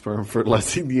see the sperm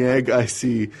fertilizing the egg. I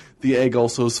see the egg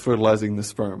also is fertilizing the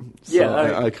sperm. So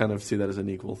Yeah, I kind of see that as an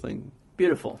equal thing.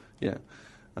 Beautiful. Yeah.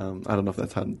 I don't know if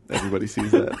that's how everybody sees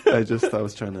that. I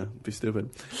was trying to be stupid.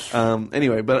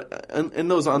 Anyway, but in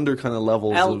those under kind of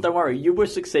levels. Al, don't worry, you were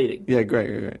succeeding. Yeah,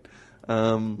 great.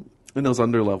 In those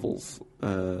under levels,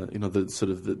 the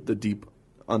sort of the deep,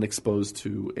 unexposed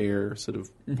to air sort of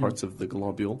parts of the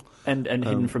globule. And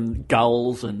hidden from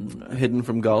gulls and. Hidden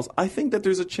from gulls. I think that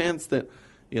there's a chance that,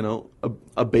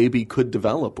 a baby could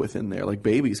develop within there, like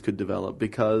babies could develop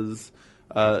because,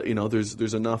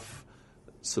 there's enough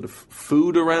sort of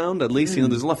food around, at least,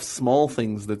 there's enough small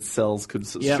things that cells could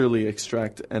surely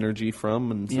extract energy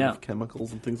from and sort of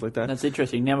chemicals and things like that. That's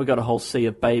interesting. Now we've got a whole sea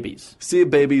of babies. Sea of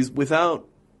babies without,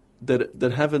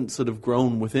 that haven't sort of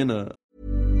grown within a.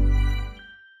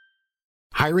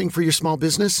 Hiring for your small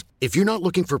business? If you're not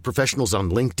looking for professionals on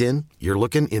LinkedIn, you're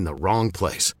looking in the wrong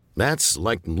place. That's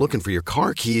like looking for your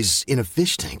car keys in a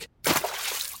fish tank.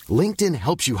 LinkedIn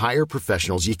helps you hire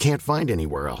professionals you can't find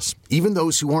anywhere else, even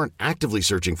those who aren't actively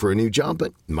searching for a new job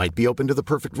but might be open to the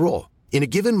perfect role. In a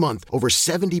given month, over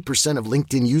 70% of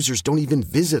LinkedIn users don't even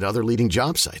visit other leading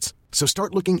job sites. So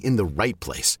start looking in the right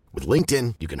place. With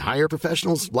LinkedIn, you can hire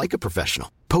professionals like a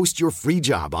professional. Post your free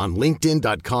job on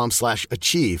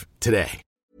linkedin.com/achieve today.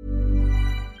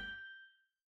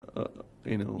 A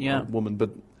woman, but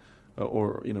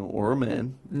or a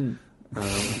man,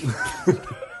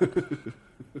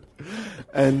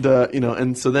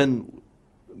 and so then,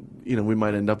 we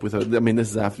might end up with this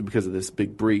is after because of this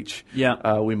big breach.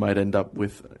 Yeah, we might end up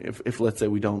with if let's say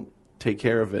we don't take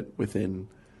care of it within,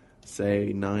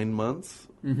 say, 9 months,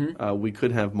 we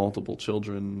could have multiple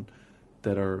children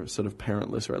that are sort of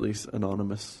parentless or at least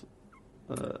anonymous.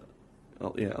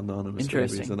 Anonymous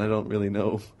Interesting. babies, and I don't really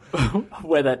know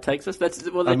where that takes us. They're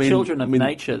children of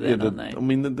nature, then, aren't they?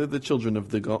 They're the children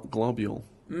of the globule,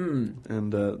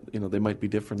 and they might be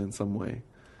different in some way.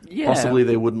 Yeah, possibly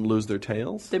they wouldn't lose their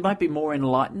tails. They might be more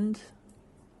enlightened.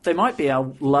 They might be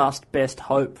our last best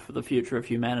hope for the future of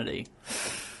humanity.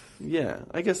 Yeah,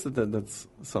 I guess that's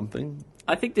something.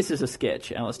 I think this is a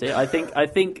sketch, Alistair. I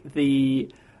think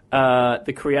the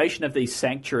creation of these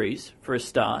sanctuaries, for a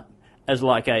start, as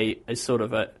like a sort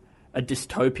of a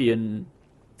dystopian,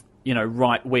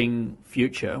 right-wing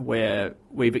future where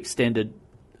we've extended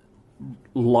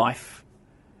life,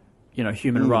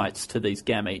 human rights to these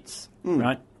gametes,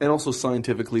 right? And also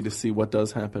scientifically to see what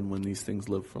does happen when these things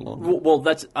live for longer. Well,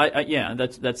 that's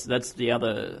the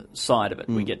other side of it.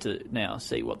 We get to now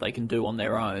see what they can do on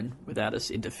their own without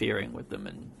us interfering with them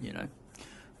and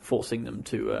forcing them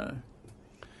to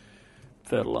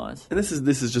fertilize. And this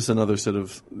is just another this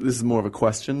is more of a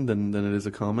question than it is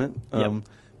a comment. Yep.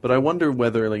 But I wonder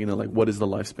whether what is the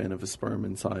lifespan of a sperm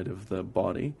inside of the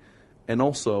body, and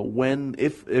also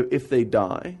if they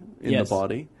die in the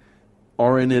body,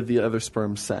 are any of the other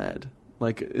sperm sad?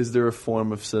 Like, is there a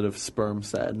form of sort of sperm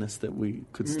sadness that we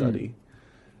could study?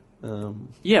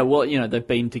 Yeah, well, they've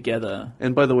been together.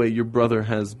 And by the way, your brother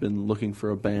has been looking for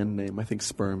a band name. I think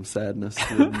Sperm Sadness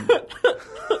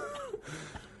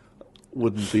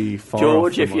wouldn't be far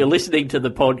George, off if you're listening to the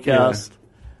podcast,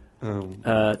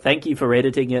 thank you for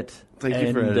editing it. Thank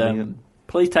you for editing it.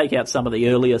 Please take out some of the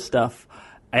earlier stuff,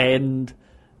 and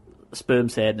Sperm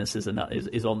Sadness is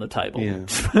on the table. Yeah.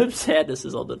 Sperm Sadness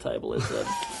is on the table.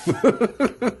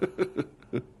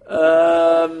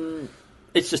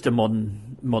 It's just a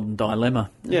modern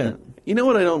dilemma. Yeah. You know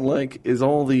what I don't like is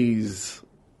all these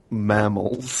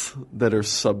mammals that are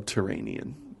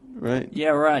subterranean, right? Yeah,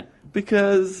 right.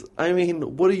 Because, I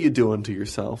mean, what are you doing to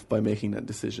yourself by making that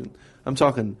decision? I'm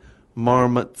talking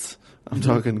marmots. I'm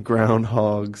talking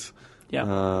groundhogs.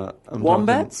 Yeah.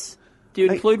 Wombats? Do you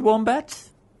include wombats?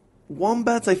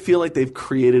 Wombats, I feel like they've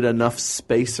created enough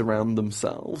space around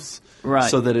themselves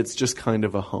so that it's just kind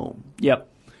of a home. Yep.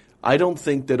 I don't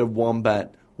think that a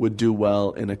wombat would do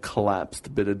well in a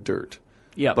collapsed bit of dirt.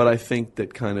 Yep. But I think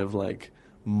that kind of like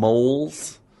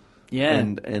moles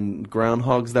and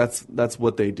groundhogs, that's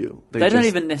what they do. They don't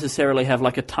even necessarily have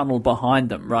like a tunnel behind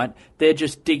them, right? They're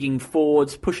just digging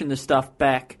forwards, pushing the stuff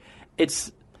back.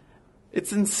 It's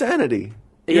insanity.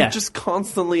 You're just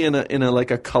constantly in a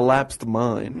like a collapsed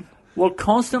mine. Well,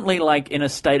 constantly like in a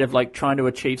state of like trying to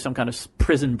achieve some kind of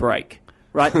prison break,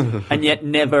 right? And yet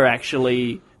never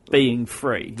actually being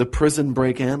free. The prison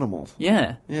break animals.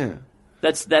 Yeah. Yeah.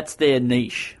 That's their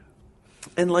niche.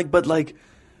 And but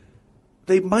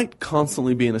they might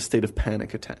constantly be in a state of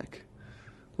panic attack.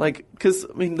 Like, because,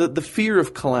 I mean, the fear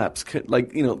of collapse,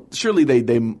 like, you know, surely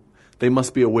they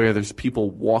must be aware there's people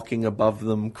walking above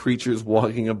them, creatures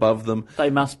walking above them. They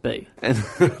must be. And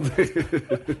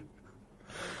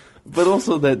but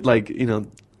also that, like, you know,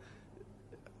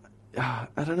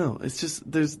 I don't know. It's just,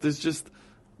 it's just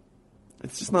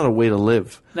not a way to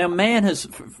live. Now, man has,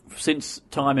 since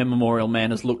time immemorial, man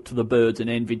has looked to the birds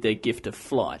and envied their gift of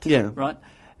flight. Yeah. Right?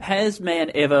 Has man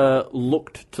ever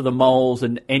looked to the moles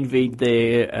and envied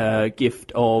their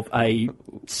gift of a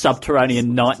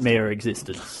subterranean nightmare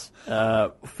existence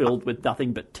filled with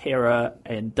nothing but terror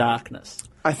and darkness?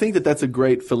 I think that's a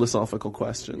great philosophical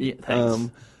question. Yeah,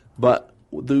 thanks. But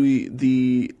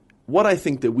what I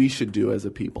think that we should do as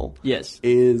a people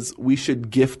is we should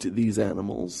gift these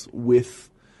animals with,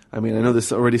 I mean, I know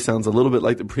this already sounds a little bit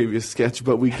like the previous sketch,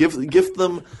 but we gift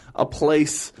them a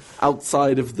place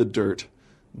outside of the dirt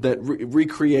that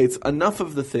recreates enough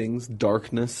of the things,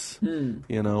 darkness,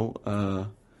 you know,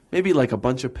 maybe like a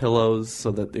bunch of pillows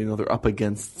so that, you know, they're up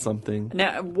against something.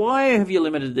 Now, why have you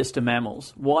limited this to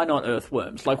mammals? Why not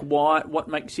earthworms? Like, what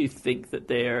makes you think that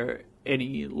they're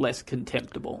any less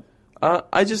contemptible?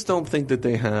 I just don't think that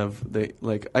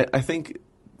I think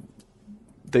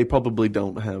they probably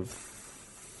don't have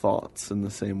thoughts in the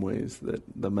same ways that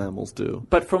the mammals do.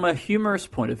 But from a humorous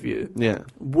point of view,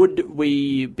 would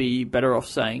we be better off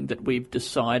saying that we've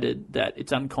decided that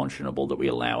it's unconscionable that we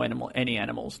allow any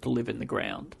animals to live in the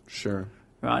ground? Sure.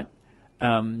 Right?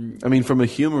 I mean, from a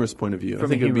humorous point of view. I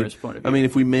mean,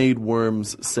 if we made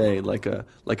worms, say, like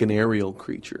an aerial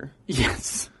creature.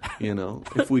 Yes. You know,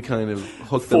 if we kind of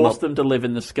hooked forced them to live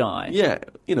in the sky. Yeah,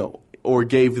 you know, or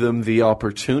gave them the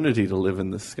opportunity to live in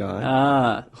the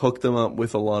sky. Hooked them up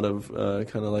with a lot of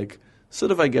kind of like,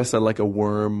 sort of, I guess, like a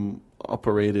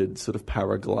worm-operated sort of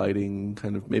paragliding,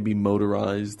 kind of maybe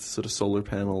motorized, sort of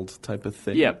solar-paneled type of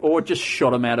thing. Yeah, or just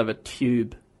shot them out of a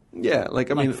tube. Yeah,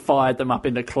 I mean... fired them up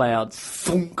into clouds.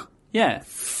 Thunk. Yeah.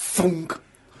 Thunk.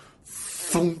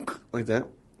 Thunk. Like that.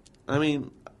 I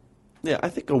mean, yeah, I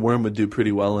think a worm would do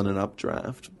pretty well in an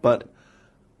updraft, but...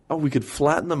 Oh, we could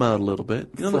flatten them out a little bit.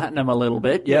 You know, flatten them a little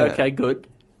bit? Yeah, okay, good.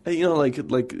 You know, like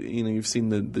you know, you've seen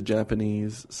the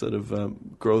Japanese sort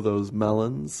of grow those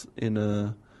melons in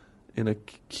a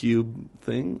cube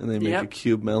thing, and they make a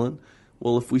cube melon.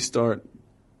 Well, if we start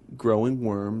growing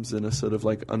worms in a sort of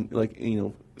like you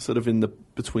know, sort of in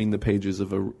between the pages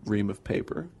of a ream of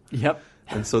paper. Yep.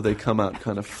 And so they come out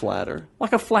kind of flatter.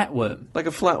 Like a flatworm. Like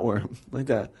a flatworm, like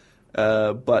that.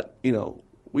 But, you know,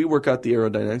 we work out the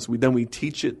aerodynamics. Then we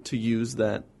teach it to use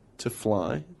that to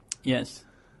fly. Yes.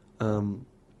 Have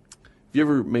you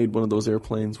ever made one of those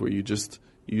airplanes where you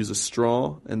use a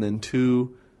straw and then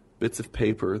two bits of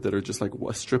paper that are just like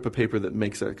a strip of paper that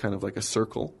makes a kind of like a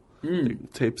circle?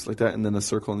 It tapes like that, and then a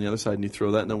circle on the other side, and you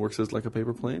throw that, and it works as like a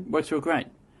paper plane? Works real great.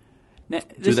 Now,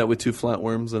 do that with two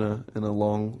flatworms and a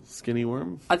long skinny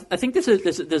worm? I think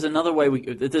there's another way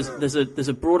there's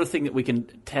a broader thing that we can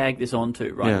tag this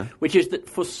onto, right? Yeah. Which is that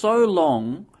for so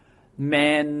long,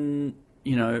 mankind's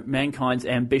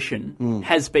ambition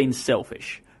has been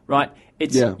selfish, right?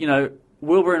 It's you know,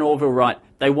 Wilbur and Orville Wright,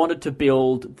 they wanted to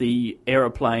build the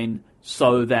aeroplane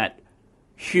so that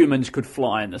humans could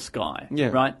fly in the sky,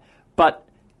 right? But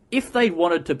if they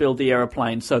wanted to build the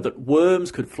aeroplane so that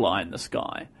worms could fly in the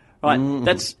sky, right?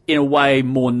 That's in a way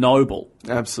more noble.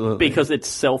 Absolutely. Because it's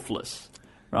selfless,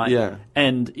 right? Yeah.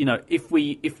 And you know, if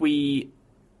we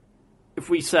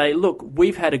say, look,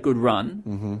 we've had a good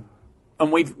run,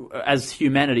 and we've, as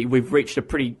humanity, we've reached a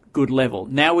pretty good level.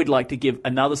 Now we'd like to give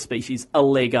another species a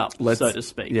leg up, so to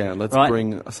speak. Yeah, let's right?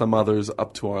 bring some others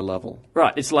up to our level.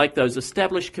 Right. It's like those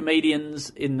established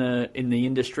comedians in the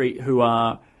industry who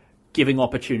are giving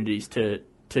opportunities to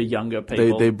younger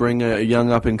people. They bring a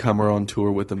young up-and-comer on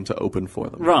tour with them to open for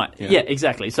them. Right. Yeah,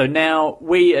 exactly. So now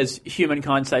we as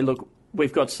humankind say, look,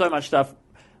 we've got so much stuff.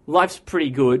 Life's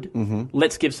pretty good. Mm-hmm.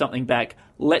 Let's give something back.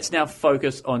 Let's now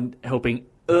focus on helping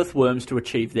earthworms to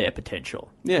achieve their potential.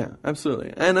 Yeah,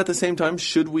 absolutely. And at the same time,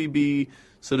 should we be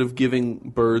sort of giving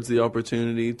birds the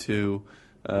opportunity to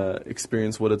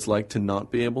experience what it's like to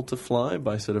not be able to fly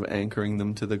by sort of anchoring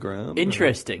them to the ground?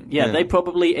 Interesting. Yeah, they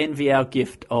probably envy our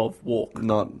gift of walk.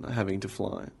 Not having to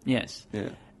fly. Yes. Yeah.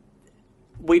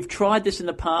 We've tried this in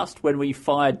the past when we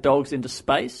fired dogs into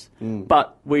space,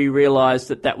 but we realised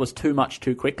that was too much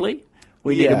too quickly.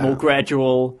 We need a more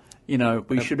gradual,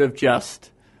 we should have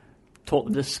just taught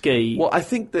them to ski. Well, I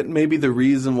think that maybe the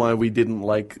reason why we didn't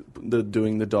like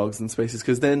doing the dogs in space is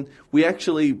because then we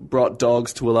actually brought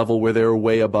dogs to a level where they were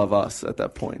way above us at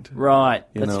that point. Right,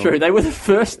 that's true. They were the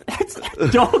first.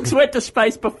 Dogs went to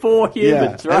space before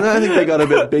humans, right? And I think they got a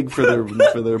bit big for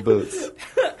their boots.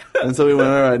 And so we went,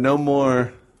 all right, no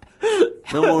more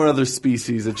other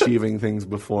species achieving things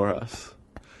before us.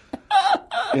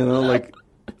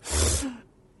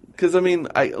 Because,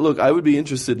 I would be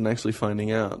interested in actually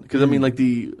finding out. Because, I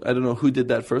don't know, who did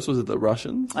that first? Was it the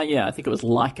Russians? Yeah, I think it was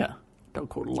Laika. A dog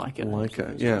called Laika.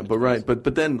 Laika, yeah, but right.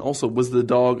 But then also, was the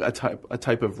dog a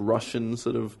type of Russian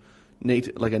sort of,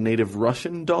 like a native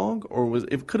Russian dog? Or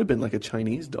it could have been like a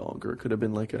Chinese dog, or it could have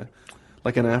been like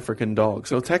an African dog.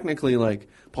 So technically,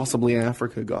 possibly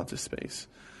Africa got to space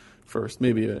first.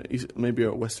 Maybe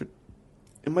a Western,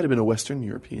 it might have been a Western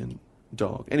European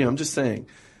dog. Anyway, I'm just saying.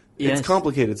 Yes. It's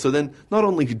complicated. So then, not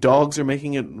only dogs are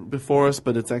making it before us,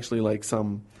 but it's actually like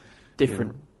some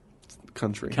different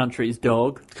country's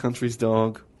dog. Country's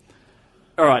dog.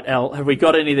 All right, Al, have we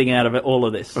got anything out of all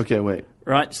of this? Okay, wait.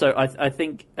 Right, so I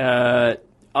think I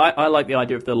like the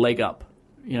idea of the leg up,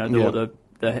 or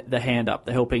the hand up,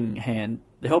 the helping hand,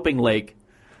 the helping leg.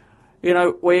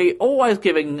 We're always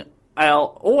giving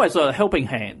always a helping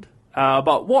hand,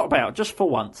 but what about just for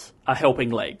once a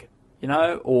helping leg?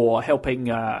 Or helping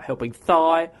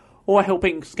thigh, or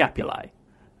helping scapulae.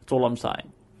 That's all I'm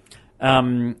saying.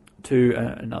 To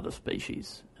another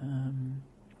species,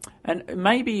 and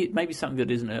maybe something that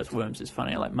isn't earthworms is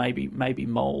funny. Like maybe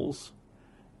moles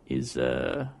is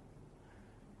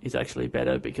actually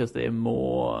better because they're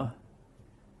more.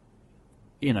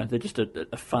 They're just a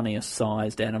funnier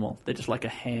sized animal. They're just like a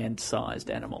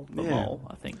hand-sized animal. The mole,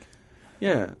 I think.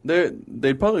 Yeah,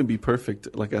 they'd probably be perfect.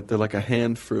 They're like a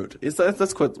hand fruit.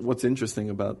 That's what's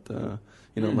interesting about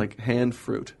like hand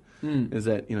fruit is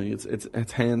that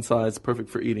it's hand sized, perfect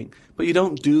for eating. But you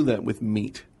don't do that with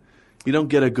meat. You don't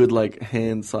get a good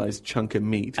hand sized chunk of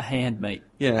meat. A hand meat.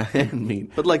 Yeah, hand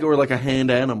meat. But or a hand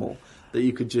animal that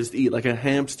you could just eat, like a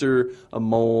hamster, a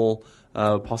mole,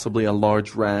 possibly a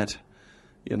large rat.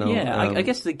 I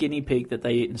guess the guinea pig that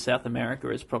they eat in South America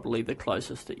is probably the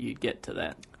closest that you'd get to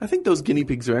that. I think those guinea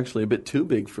pigs are actually a bit too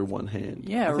big for one hand.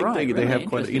 Yeah, I think right. They have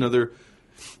quite.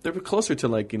 They're closer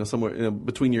to somewhere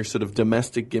between your sort of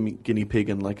domestic guinea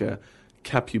pig and like a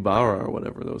capybara or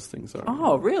whatever those things are.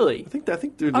 Oh, really? I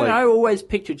think they're I always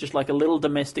pictured just like a little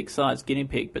domestic-sized guinea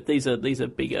pig, but these are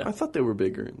bigger. I thought they were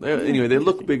bigger. Anyway, they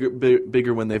look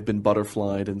bigger when they've been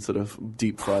butterflied and sort of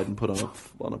deep fried and put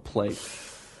on a plate.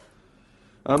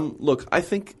 Look, I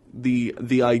think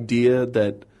the idea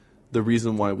that the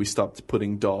reason why we stopped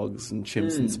putting dogs and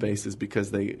chimps in space is because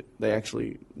they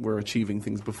actually were achieving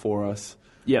things before us.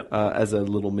 Yep. As a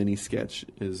little mini sketch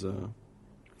is.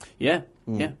 Yeah.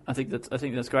 I think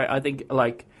that's great. I think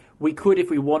we could, if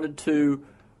we wanted to,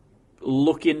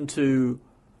 look into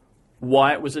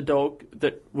why it was a dog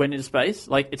that went into space.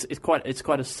 It's quite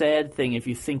a sad thing if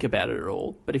you think about it at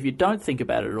all. But if you don't think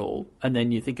about it at all, and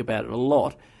then you think about it a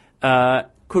lot.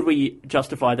 Could we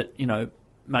justify that,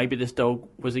 maybe this dog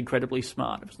was incredibly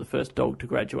smart? It was the first dog to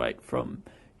graduate from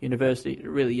university at a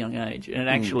really young age, and it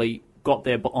actually got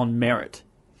there on merit.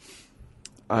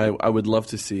 I would love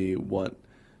to see what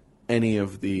any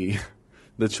of the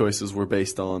choices were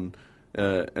based on,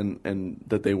 and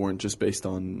that they weren't just based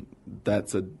on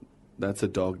that's a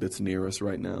dog that's near us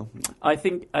right now. I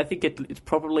think it's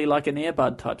probably like an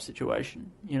Airbud type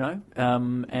situation,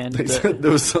 And they said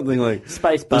there was something like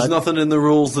space. There's nothing in the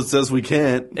rules that says we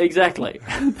can't. Exactly.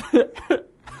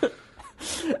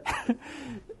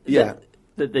 Yeah.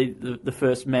 The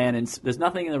first man in there's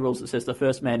nothing in the rules that says the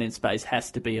first man in space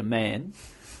has to be a man,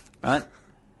 right?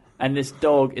 And this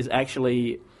dog is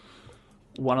actually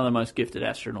one of the most gifted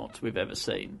astronauts we've ever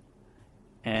seen.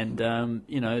 And,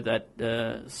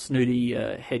 that snooty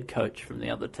head coach from the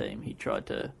other team, he tried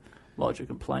to lodge a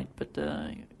complaint, but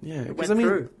it went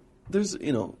through. There's,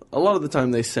 a lot of the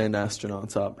time they send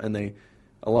astronauts up, and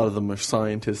a lot of them are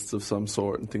scientists of some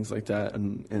sort and things like that,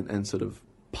 and sort of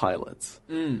pilots,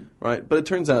 right? But it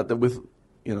turns out that with,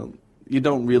 you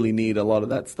don't really need a lot of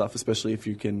that stuff, especially if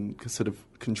you can sort of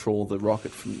control the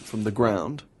rocket from the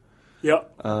ground. Yeah.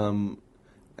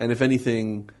 And if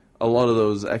anything, a lot of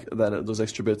those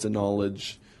extra bits of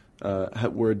knowledge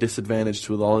were a disadvantage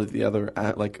to all of the other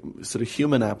sort of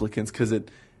human applicants because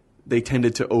they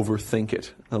tended to overthink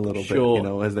it a little bit,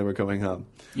 as they were going up.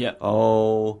 Yeah.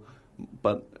 Oh,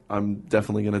 but I'm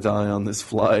definitely going to die on this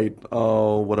flight.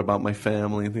 Oh, what about my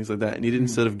family and things like that? And you didn't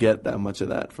sort of get that much of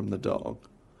that from the dog.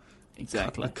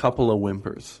 Exactly. A couple of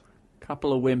whimpers.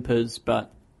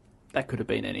 But that could have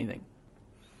been anything.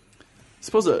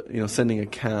 Suppose sending a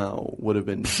cow would have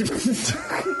been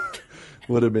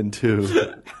would have been too.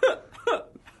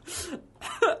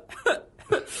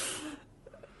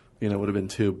 Would have been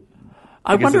too.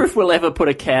 I wonder if we'll ever put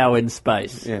a cow in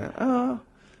space. Yeah.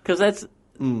 Because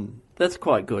that's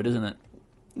quite good, isn't it?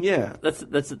 Yeah.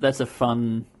 That's a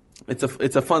fun. It's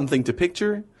a fun thing to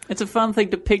picture. It's a fun thing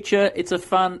to picture. It's a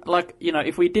fun,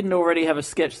 if we didn't already have a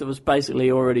sketch that was basically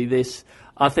already this,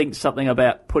 I think something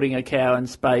about putting a cow in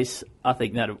space, I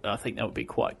think that would be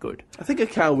quite good. I think a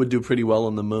cow would do pretty well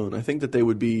on the moon. I think that they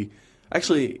would be,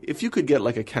 actually, if you could get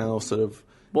like a cow sort of.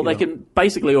 Well, they can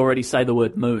basically already say the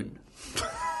word moon.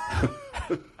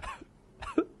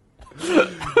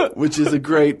 Which is a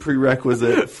great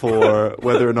prerequisite for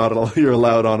whether or not you're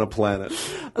allowed on a planet.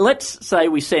 Let's say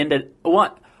we send it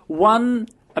one.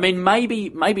 I mean,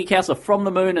 maybe cows are from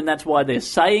the moon, and that's why they're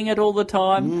saying it all the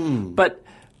time. But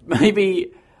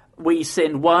maybe we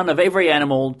send one of every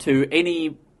animal to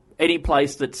any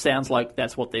place that sounds like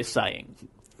that's what they're saying,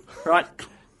 right?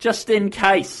 Just in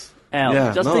case, Al.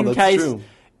 Yeah, just in case, true.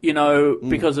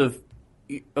 Because of.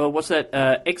 What's that?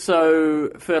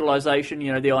 Exo-fertilization,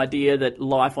 the idea that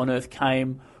life on Earth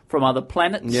came from other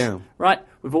planets. Yeah. Right?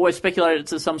 We've always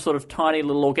speculated it's some sort of tiny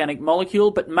little organic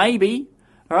molecule, but maybe,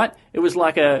 all right, it was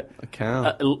like a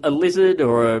cow, a lizard,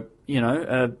 or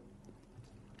an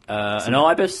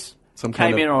ibis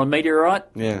came in on a meteorite.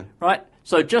 Yeah. Right?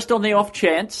 So just on the off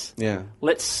chance,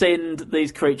 let's send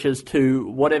these creatures to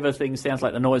whatever thing sounds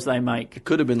like the noise they make. It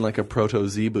could have been like a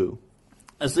proto-zebu.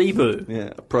 A zebu.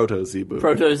 Yeah, a proto-zebu.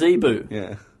 Proto-zebu.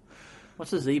 Yeah.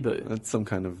 What's a zebu? That's some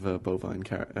kind of bovine,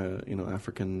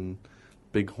 African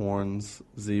bighorns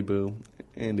zebu.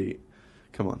 Andy,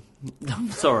 come on.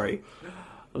 I'm sorry,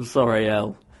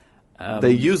 Al.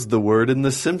 They used the word in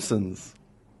The Simpsons.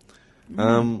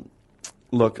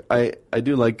 Look, I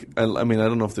do like. I mean, I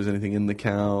don't know if there's anything in the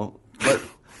cow,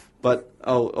 but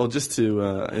just to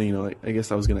I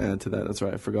guess I was going to add to that. That's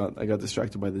right. I forgot. I got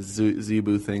distracted by the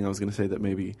zebu thing. I was going to say that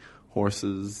maybe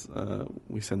horses,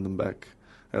 we send them back.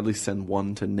 At least send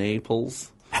one to Naples.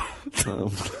 Is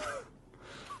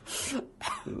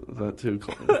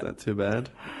that too bad?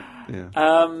 Yeah.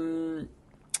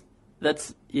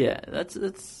 It's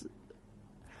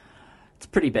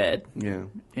pretty bad. Yeah.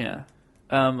 Yeah.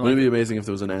 Wouldn't it be amazing if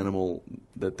there was an animal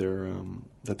that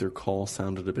their call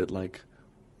sounded a bit like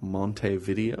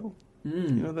Montevideo? You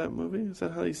know that movie? Is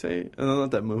that how you say it? No,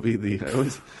 not that movie.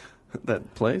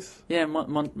 That place? Yeah,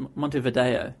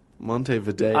 Montevideo.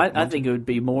 Montevideo. I think it would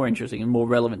be more interesting and more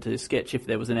relevant to this sketch if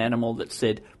there was an animal that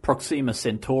said Proxima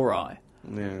Centauri.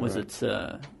 Yeah, was right. it?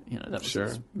 That was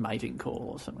its mating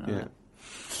call or something like that.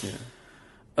 Yeah.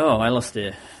 Oh, I lost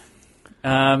it.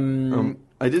 I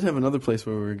did have another place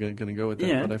where we were going to go with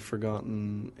that, but I've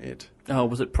forgotten it. Oh,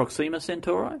 was it Proxima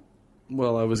Centauri?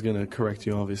 Well, I was going to correct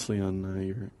you, obviously,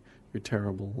 on your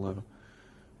terrible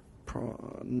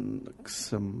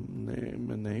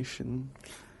proximation.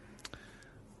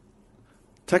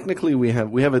 Technically, we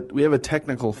have a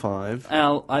technical 5.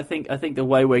 Al, I think the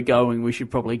way we're going, we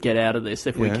should probably get out of this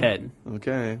if we can.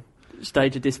 Okay.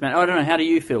 Stage of dismount. I don't know. How do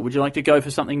you feel? Would you like to go for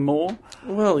something more?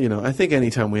 Well, I think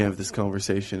anytime we have this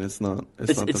conversation, it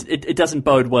doesn't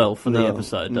bode well for the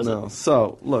episode, does it?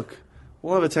 So, look,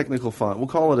 we'll have a technical 5. We'll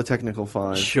call it a technical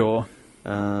 5. Sure.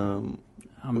 I'm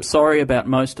sorry about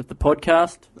most of the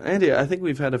podcast. Andy, I think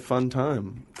we've had a fun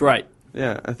time. Great.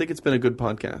 Yeah, I think it's been a good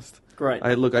podcast. Great.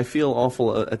 I feel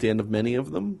awful at the end of many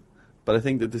of them, but I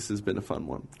think that this has been a fun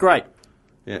one. Great.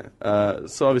 Yeah.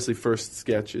 So obviously, first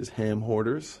sketch is Ham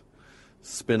Hoarders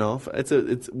spin-off.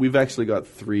 We've actually got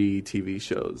 3 TV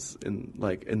shows in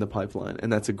the pipeline,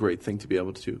 and that's a great thing to be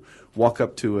able to walk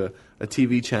up to a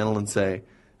TV channel and say,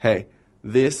 "Hey,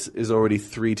 This is already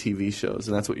 3 TV shows,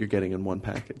 and that's what you're getting in one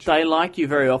package. They like you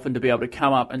very often to be able to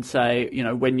come up and say, you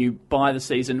know, when you buy the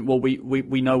season, well, we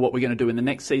know what we're going to do in the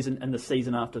next season and the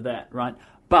season after that, right?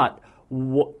 But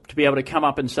to be able to come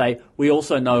up and say, we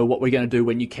also know what we're going to do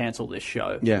when you cancel this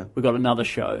show. Yeah. We've got another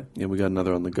show. Yeah, we got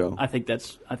another on the go. I think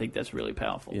that's really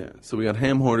powerful. Yeah, so we got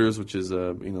Ham Hoarders, which is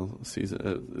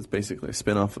season. It's basically a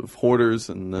spin-off of Hoarders,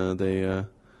 and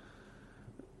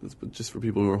it's just for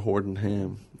people who are hoarding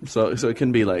ham. So it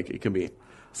can be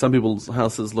some people's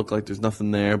houses look like there's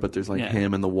nothing there, but there's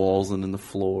ham in the walls and in the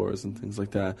floors and things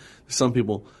like that. There's some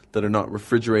people that are not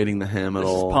refrigerating the ham at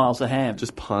all. Just piles of ham.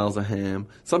 Just piles of ham.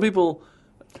 Some people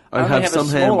only have a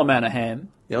small amount of ham.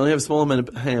 Yeah, only have a small amount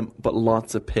of ham, but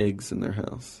lots of pigs in their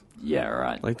house. Yeah,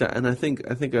 right. Like that. And I think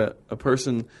a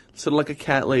person, sort of like a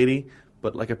cat lady,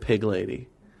 but like a pig lady,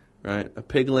 right? A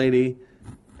pig lady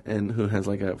and who has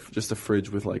like just a fridge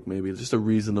with like maybe just a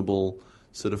reasonable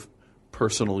sort of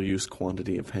personal use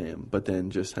quantity of ham, but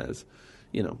then just has,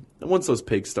 and once those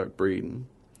pigs start breeding.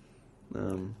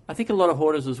 I think a lot of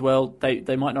hoarders as well,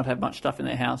 they might not have much stuff in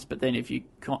their house, but then if you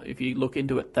look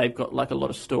into it, they've got like a lot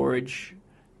of storage.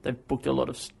 They've booked a lot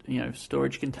of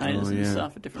storage containers and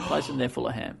stuff at different places, and they're full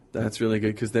of ham. That's really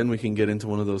good, because then we can get into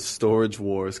one of those Storage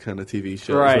Wars kind of TV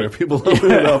shows where people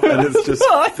open it up and it's just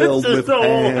filled with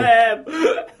ham.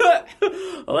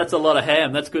 Well, that's a lot of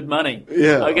ham. That's good money.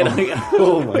 Yeah.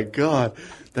 Oh my God.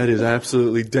 That is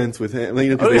absolutely dense with ham.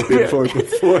 Because they've been for it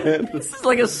beforehand. It's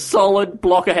like a solid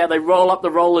block of ham. They roll up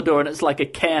the roller door and it's like a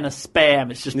can of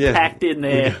Spam. It's just packed in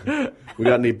there. We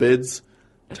got any bids?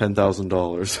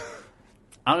 $10,000.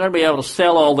 I'm going to be able to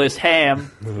sell all this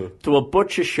ham to a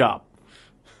butcher shop.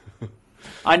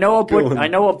 I know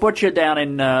a butcher down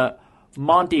in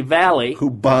Monty Valley who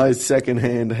buys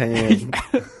secondhand ham.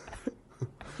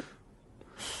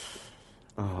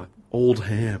 Old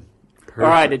ham. Perfect. All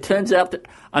right, it turns out that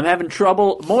I'm having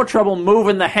more trouble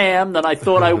moving the ham than I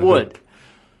thought I would.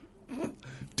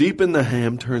 Deep in the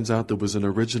ham, turns out there was an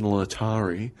original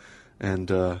Atari, and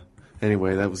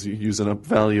anyway, that was using up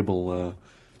valuable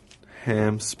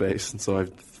ham space, and so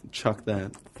I've chucked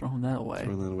that. Thrown that away.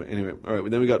 Anyway, all right,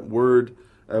 then we got Weird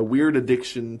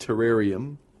Addiction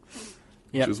Terrarium,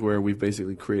 which is where we've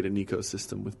basically created an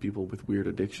ecosystem with people with weird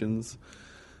addictions.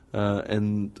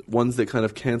 And ones that kind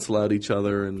of cancel out each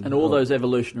other. And all those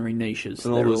evolutionary niches.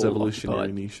 And all those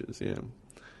evolutionary niches, yeah.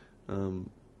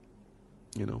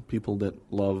 People that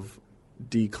love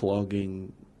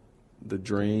declogging the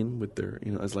drain with their,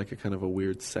 as like a kind of a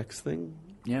weird sex thing.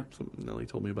 Yeah. Nelly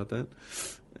told me about that.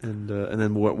 And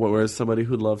then whereas somebody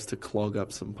who loves to clog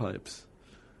up some pipes.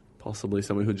 Possibly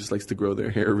somebody who just likes to grow their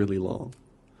hair really long.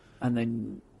 And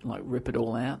then rip it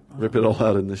all out? Rip it all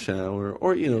out in the shower.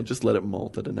 Or, just let it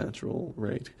molt at a natural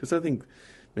rate. Because I think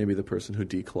maybe the person who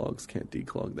declogs can't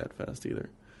declog that fast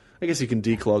either. I guess you can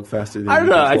declog faster than I don't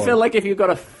know. I feel like if you've got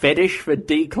a fetish for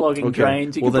declogging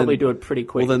drains, you can probably do it pretty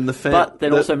quick. Well, then but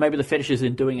then also maybe the fetish is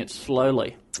in doing it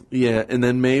slowly. Yeah, and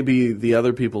then maybe the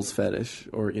other people's fetish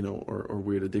or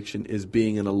weird addiction is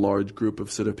being in a large group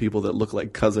of sort of people that look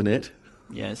like Cousin It.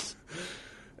 Yes.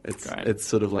 It's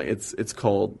sort of like it's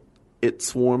called It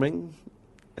Swarming,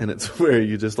 and it's where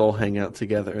you just all hang out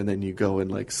together and then you go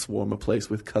and swarm a place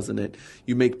with Cousin It.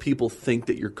 You make people think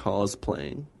that you're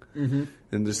cosplaying. Mm-hmm.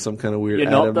 And there's some kind of weird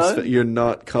You're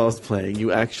not cosplaying.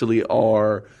 You actually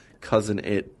are Cousin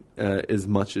It as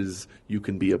much as you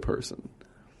can be a person.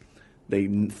 They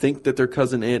think that they're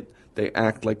Cousin It. They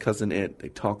act like Cousin It. They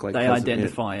talk like Cousin It.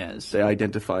 They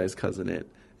identify as Cousin It.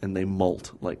 And they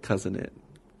molt like Cousin It.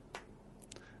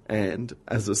 And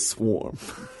as a swarm.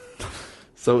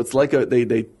 So it's like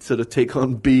they sort of take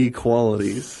on B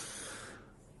qualities.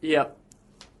 Yep.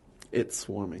 It's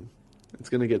swarming. It's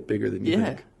going to get bigger than you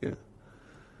think. Yeah.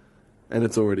 And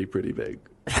it's already pretty big.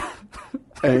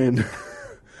 and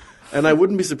I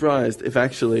wouldn't be surprised if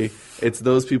actually it's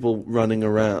those people running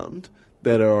around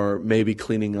that are maybe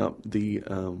cleaning up the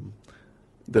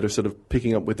that are sort of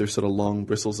picking up with their sort of long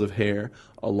bristles of hair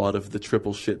a lot of the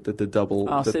triple shit that the double...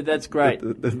 Oh, see, that's great.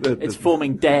 It's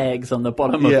forming dags on the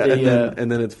bottom of the...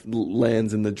 and then it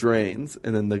lands in the drains,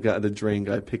 and then the drain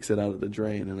guy picks it out of the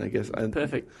drain, and I guess...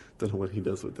 Perfect. Don't know what he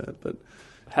does with that, but...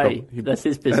 Hey, that's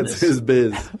his business. That's his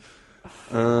biz.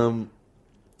 So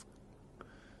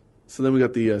then we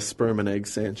got the sperm and egg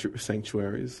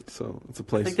sanctuaries, so it's a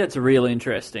place... I think that's really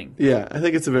interesting. Yeah, I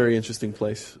think it's a very interesting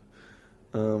place.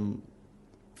 I want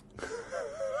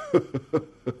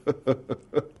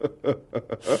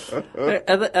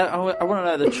to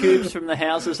know, the tubes from the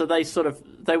houses, are they sort of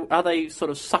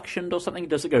suctioned or something?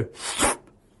 Does it go,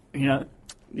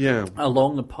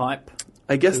 along the pipe?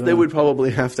 I guess they would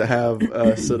probably have to have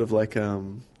sort of like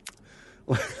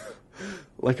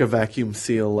like a vacuum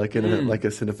seal, like in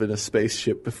a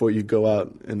spaceship before you go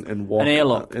out and walk.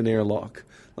 An airlock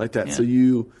like that. Yeah. So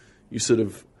you sort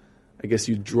of, I guess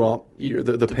you drop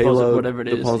the payload, whatever it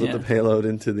is, the payload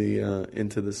into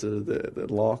the sort of the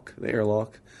lock, the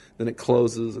airlock. Then it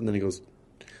closes, and then it goes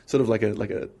sort of like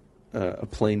a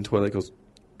plane toilet goes.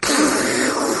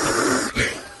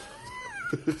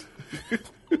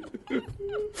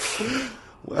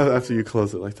 After you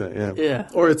close it like that, yeah. Yeah.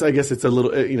 Or I guess it's a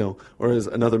little, or as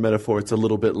another metaphor, it's a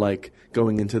little bit like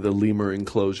going into the lemur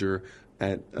enclosure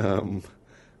at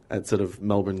sort of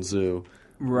Melbourne Zoo.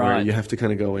 Right. Where you have to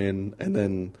kind of go in, and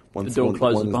then once the door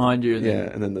closes behind you.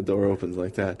 And then the door opens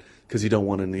like that, because you don't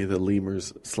want any of the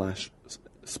lemurs /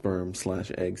 sperm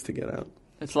 / eggs to get out.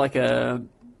 It's like an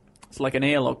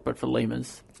airlock, but for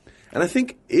lemurs. And I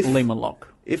think lemur lock.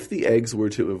 If the eggs were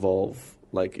to evolve,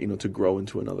 to grow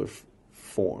into another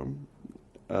form,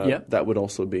 that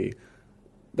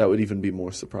would even be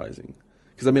more surprising.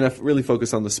 Because I really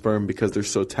focus on the sperm because they're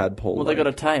so tadpole. Well, they got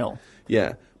a tail.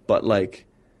 Yeah, but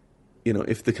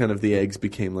if the eggs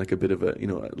became like a bit of a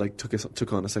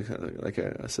took on a sort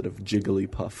of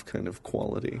Jigglypuff kind of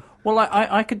quality. Well,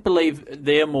 I could believe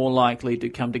they're more likely to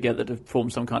come together to form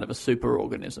some kind of a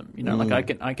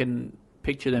superorganism. I can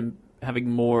picture them having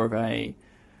more of a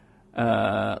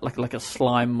like a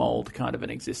slime mold kind of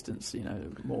an existence.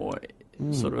 More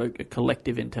sort of a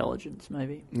collective intelligence,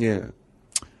 maybe. Yeah,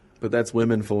 but that's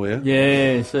women for you.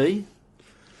 Yeah, see.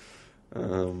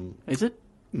 Is it?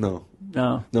 No.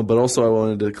 But also I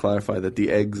wanted to clarify that the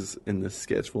eggs in this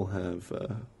sketch will have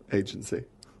agency.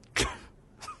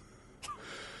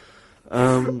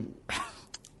 I'm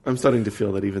starting to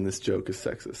feel that even this joke is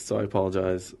sexist, so I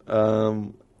apologize.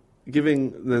 Even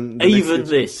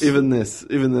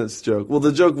this joke. Well,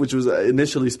 the joke, which was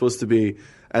initially supposed to be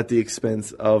at the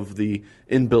expense of the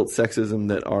inbuilt sexism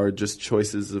that are just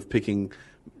choices of picking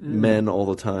men all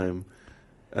the time,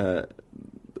 that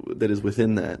is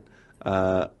within that.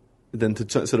 Then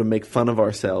to sort of make fun of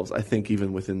ourselves, I think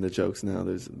even within the jokes now,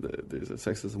 there's a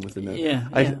sexism within that. Yeah,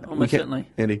 almost certainly.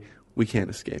 Andy, we can't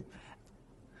escape.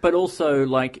 But also,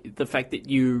 the fact that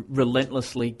you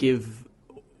relentlessly give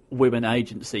women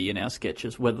agency in our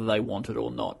sketches, whether they want it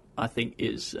or not, I think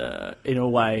is, in a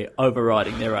way,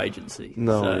 overriding their agency.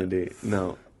 No, Andy,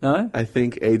 no. No? I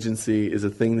think agency is a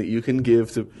thing that you can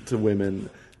give to women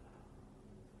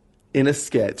in a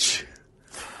sketch.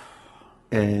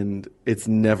 And it's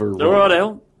never wrong. All right,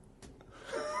 Al.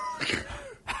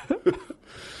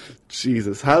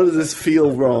 Jesus, how does this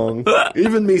feel wrong?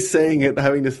 Even me saying it,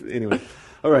 having to... Anyway.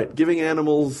 All right, giving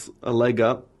animals a leg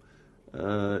up,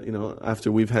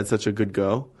 after we've had such a good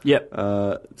go. Yep.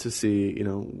 To see,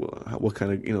 what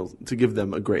kind of, to give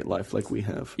them a great life like we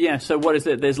have. Yeah, so what is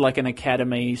it? There's like an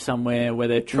academy somewhere where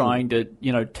they're trying to,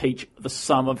 teach the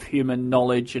sum of human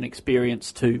knowledge and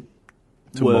experience to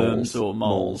worms or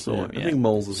moles. Yeah. Or, I think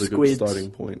moles is squids. A good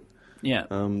starting point. Yeah.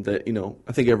 That,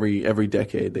 I think every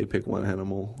decade they pick one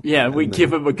animal. Yeah, we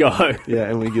give them a go. Yeah,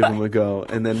 and we give them a go.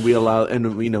 And then we'll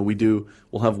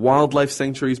have wildlife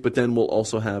sanctuaries, but then we'll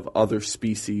also have other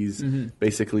species,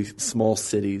 basically small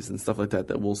cities and stuff like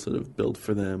that we'll sort of build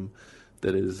for them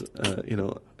that is,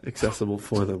 accessible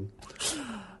for them.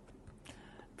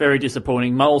 Very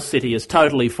disappointing. Mole City has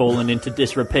totally fallen into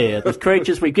disrepair. The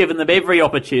creatures, we've given them every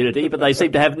opportunity, but they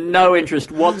seem to have no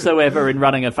interest whatsoever in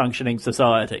running a functioning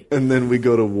society. And then we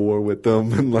go to war with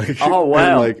them and oh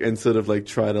wow, and sort of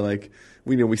try to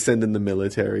we send in the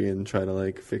military and try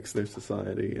to fix their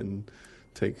society and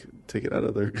take it out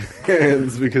of their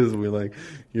hands because we're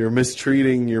you're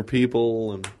mistreating your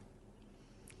people and.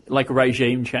 Like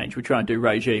regime change. We try and do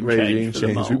regime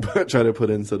change. We try to put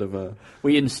in sort of a...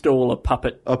 We install a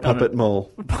puppet. A puppet mole.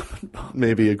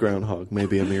 Maybe a groundhog.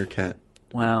 Maybe a meerkat.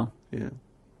 Wow. Yeah.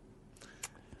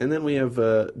 And then we have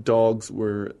dogs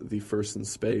were the first in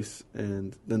space,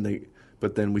 and then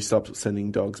we stopped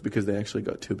sending dogs because they actually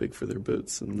got too big for their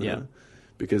boots, and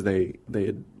because they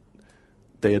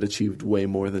had achieved way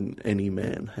more than any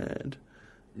man had.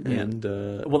 Yeah. And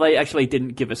well, they actually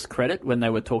didn't give us credit when they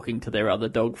were talking to their other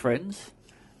dog friends.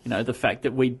 The fact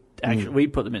that we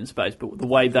put them in space, but the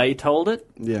way they told it,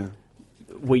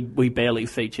 we barely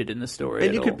featured in the story.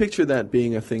 And you could picture that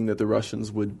being a thing that the Russians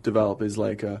would develop as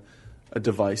a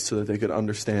device so that they could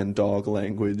understand dog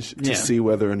language to see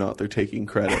whether or not they're taking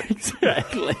credit.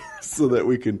 Exactly. So that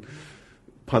we could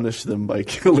punish them by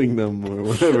killing them or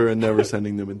whatever and never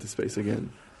sending them into space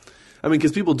again.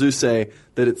 Because people do say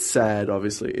that it's sad,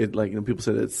 obviously. People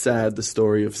say that it's sad, the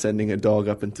story of sending a dog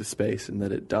up into space and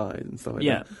that it died and stuff like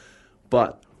that.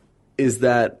 But is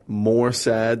that more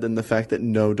sad than the fact that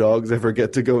no dogs ever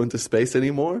get to go into space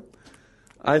anymore?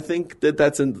 I think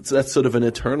that's sort of an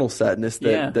eternal sadness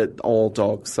that all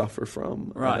dogs suffer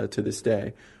from to this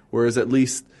day. Whereas at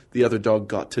least the other dog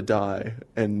got to die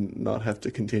and not have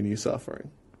to continue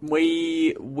suffering.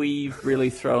 We've really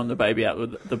thrown the baby out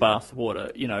with the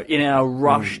bathwater. You know, in our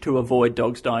rush to avoid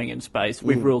dogs dying in space,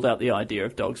 we've ruled out the idea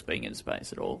of dogs being in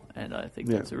space at all, and I think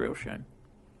that's a real shame.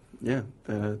 Yeah,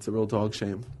 it's a real dog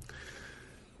shame.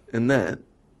 And that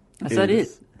is that it?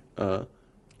 Where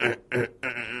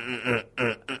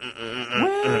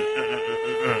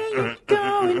you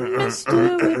going,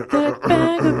 mister, with that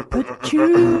bag of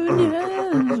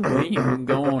petunias? Where you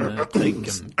gonna take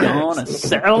them? Gonna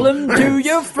sell them to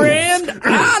your friend?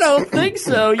 I don't think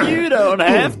so. You don't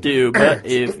have to, but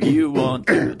if you want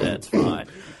to, that's fine.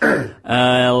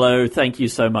 Hello, thank you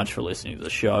so much for listening to the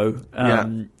show.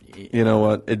 You know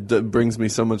what? It brings me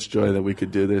so much joy that we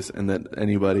could do this and that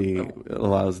anybody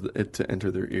allows it to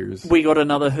enter their ears. We got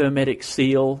another hermetic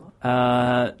seal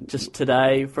just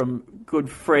today from good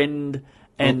friend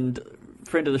and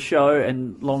friend of the show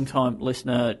and long-time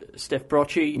listener, Steph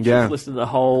Brocci. She's listened to the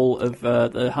whole of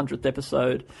the 100th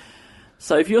episode.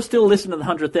 So if you're still listening to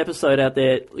the 100th episode out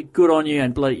there, good on you,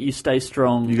 and you stay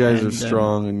strong. You guys are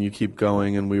strong, and you keep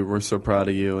going, and we're so proud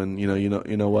of you. And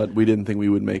you know what? We didn't think we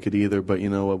would make it either, but you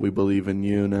know what? We believe in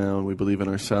you now, and we believe in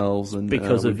ourselves, and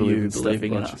because of you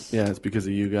believing in us. Yeah, it's because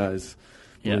of you guys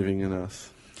believing in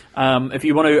us. If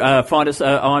you want to find us,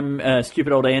 I'm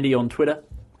Stupid Old Andy on Twitter,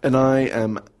 and I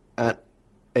am at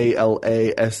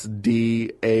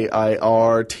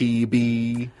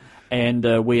ALASDAIRTB,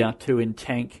 and we are Two in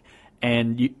Tank.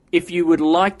 And if you would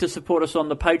like to support us on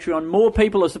the Patreon, more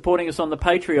people are supporting us on the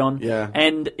Patreon. Yeah.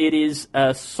 And it is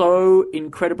so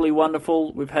incredibly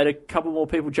wonderful. We've had a couple more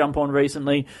people jump on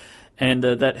recently, and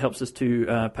that helps us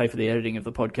to pay for the editing of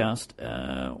the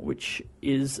podcast, which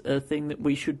is a thing that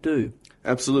we should do.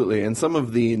 Absolutely. And some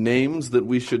of the names that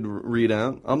we should read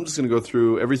out, I'm just going to go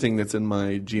through everything that's in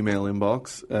my Gmail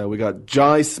inbox. We got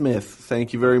Jai Smith,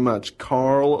 thank you very much.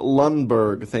 Carl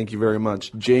Lundberg, thank you very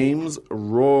much. James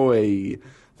Roy,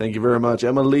 thank you very much.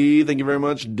 Emma Lee, thank you very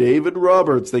much. David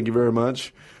Roberts, thank you very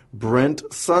much. Brent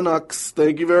Sunnux,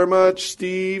 thank you very much.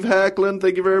 Steve Hackland,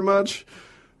 thank you very much.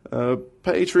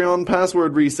 Patreon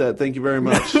password reset, thank you very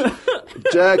much.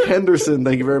 Jack Henderson,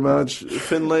 thank you very much.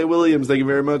 Finlay Williams, thank you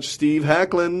very much. Steve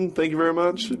Hackland, thank you very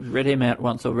much. Read him out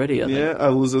once already, I think. Yeah,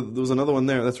 there was another one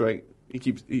there, that's right.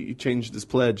 He changed his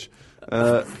pledge.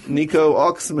 Nico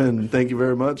Oxman, thank you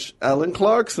very much. Alan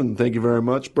Clarkson, thank you very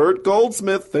much. Bert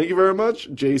Goldsmith, thank you very much.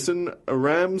 Jason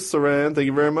Ramsaran, thank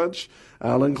you very much.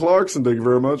 Alan Clarkson, thank you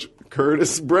very much.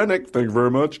 Curtis Brennick, thank you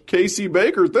very much. Casey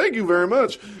Baker, thank you very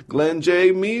much. Glenn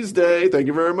J. Meesday, thank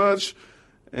you very much.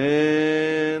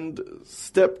 And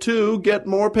step 2, get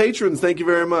more patrons. Thank you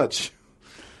very much.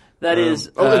 That is...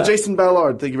 and Jason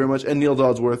Ballard, thank you very much. And Neil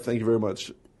Dodsworth, thank you very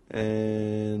much.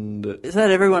 And... Is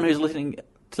that everyone who's listening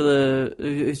to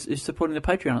who's supporting the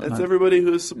Patreon? That's everybody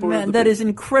who's supporting Man, that is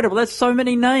incredible. That's so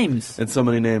many names. It's so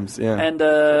many names, yeah.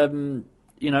 And,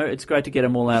 it's great to get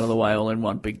them all out of the way all in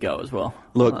one big go as well.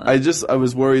 Look, I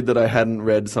was worried that I hadn't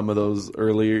read some of those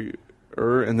earlier,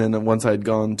 and then once I'd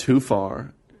gone too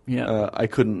far... Yeah, I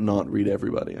couldn't not read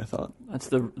everybody. I thought that's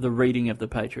the reading of the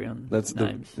Patreon. That's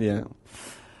names.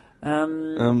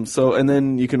 So and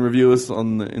then you can review us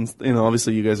on the.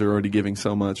 Obviously you guys are already giving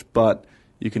so much, but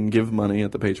you can give money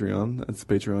at the Patreon. That's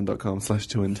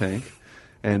patreon.com/2intank,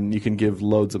 and you can give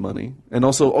loads of money. And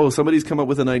also, somebody's come up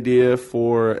with an idea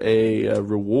for a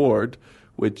reward,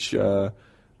 which was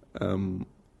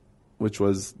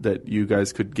that you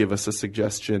guys could give us a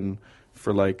suggestion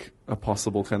for like a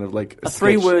possible kind of like a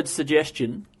 3-word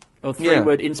suggestion or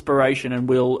 3-word inspiration, and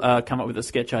we'll come up with a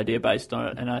sketch idea based on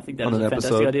it. And I think that's a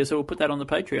fantastic idea. So we'll put that on the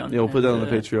Patreon. Yeah, we'll put that on the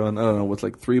Patreon. I don't know, what's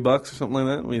like $3 or something like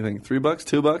that? What do you think? $3,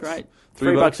 $2? Great.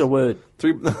 $3 a word.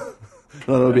 No,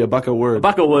 that'll be $1 a word.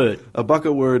 $1 a word. $1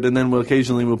 a word, and then we'll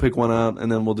occasionally pick one out,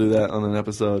 and then we'll do that on an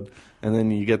episode, and then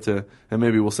you get to, and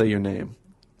maybe we'll say your name.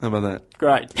 How about that?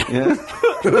 Great. Yeah.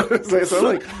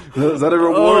 Is that a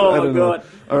reward? I don't know.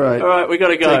 All right, we got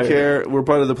to go. Take care. We're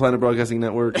part of the Planet Broadcasting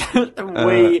Network.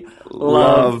 We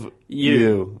love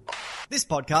you. This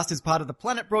podcast is part of the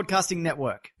Planet Broadcasting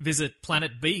Network. Visit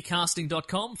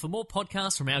planetbcasting.com for more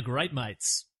podcasts from our great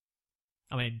mates.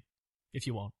 I mean, if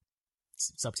you want.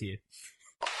 It's up to you.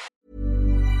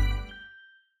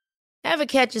 Ever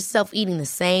catch yourself eating the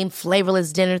same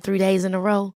flavorless dinner 3 days in a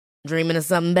row? Dreaming of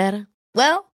something better?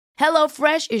 Well,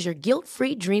 HelloFresh is your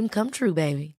guilt-free dream come true,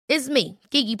 baby. It's me,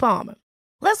 Keke Palmer.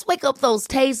 Let's wake up those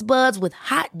taste buds with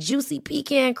hot, juicy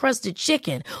pecan-crusted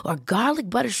chicken or garlic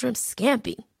butter shrimp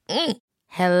scampi.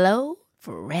 Hello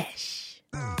Fresh.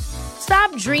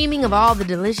 Stop dreaming of all the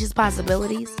delicious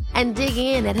possibilities and dig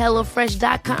in at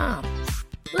HelloFresh.com.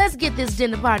 Let's get this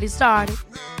dinner party started.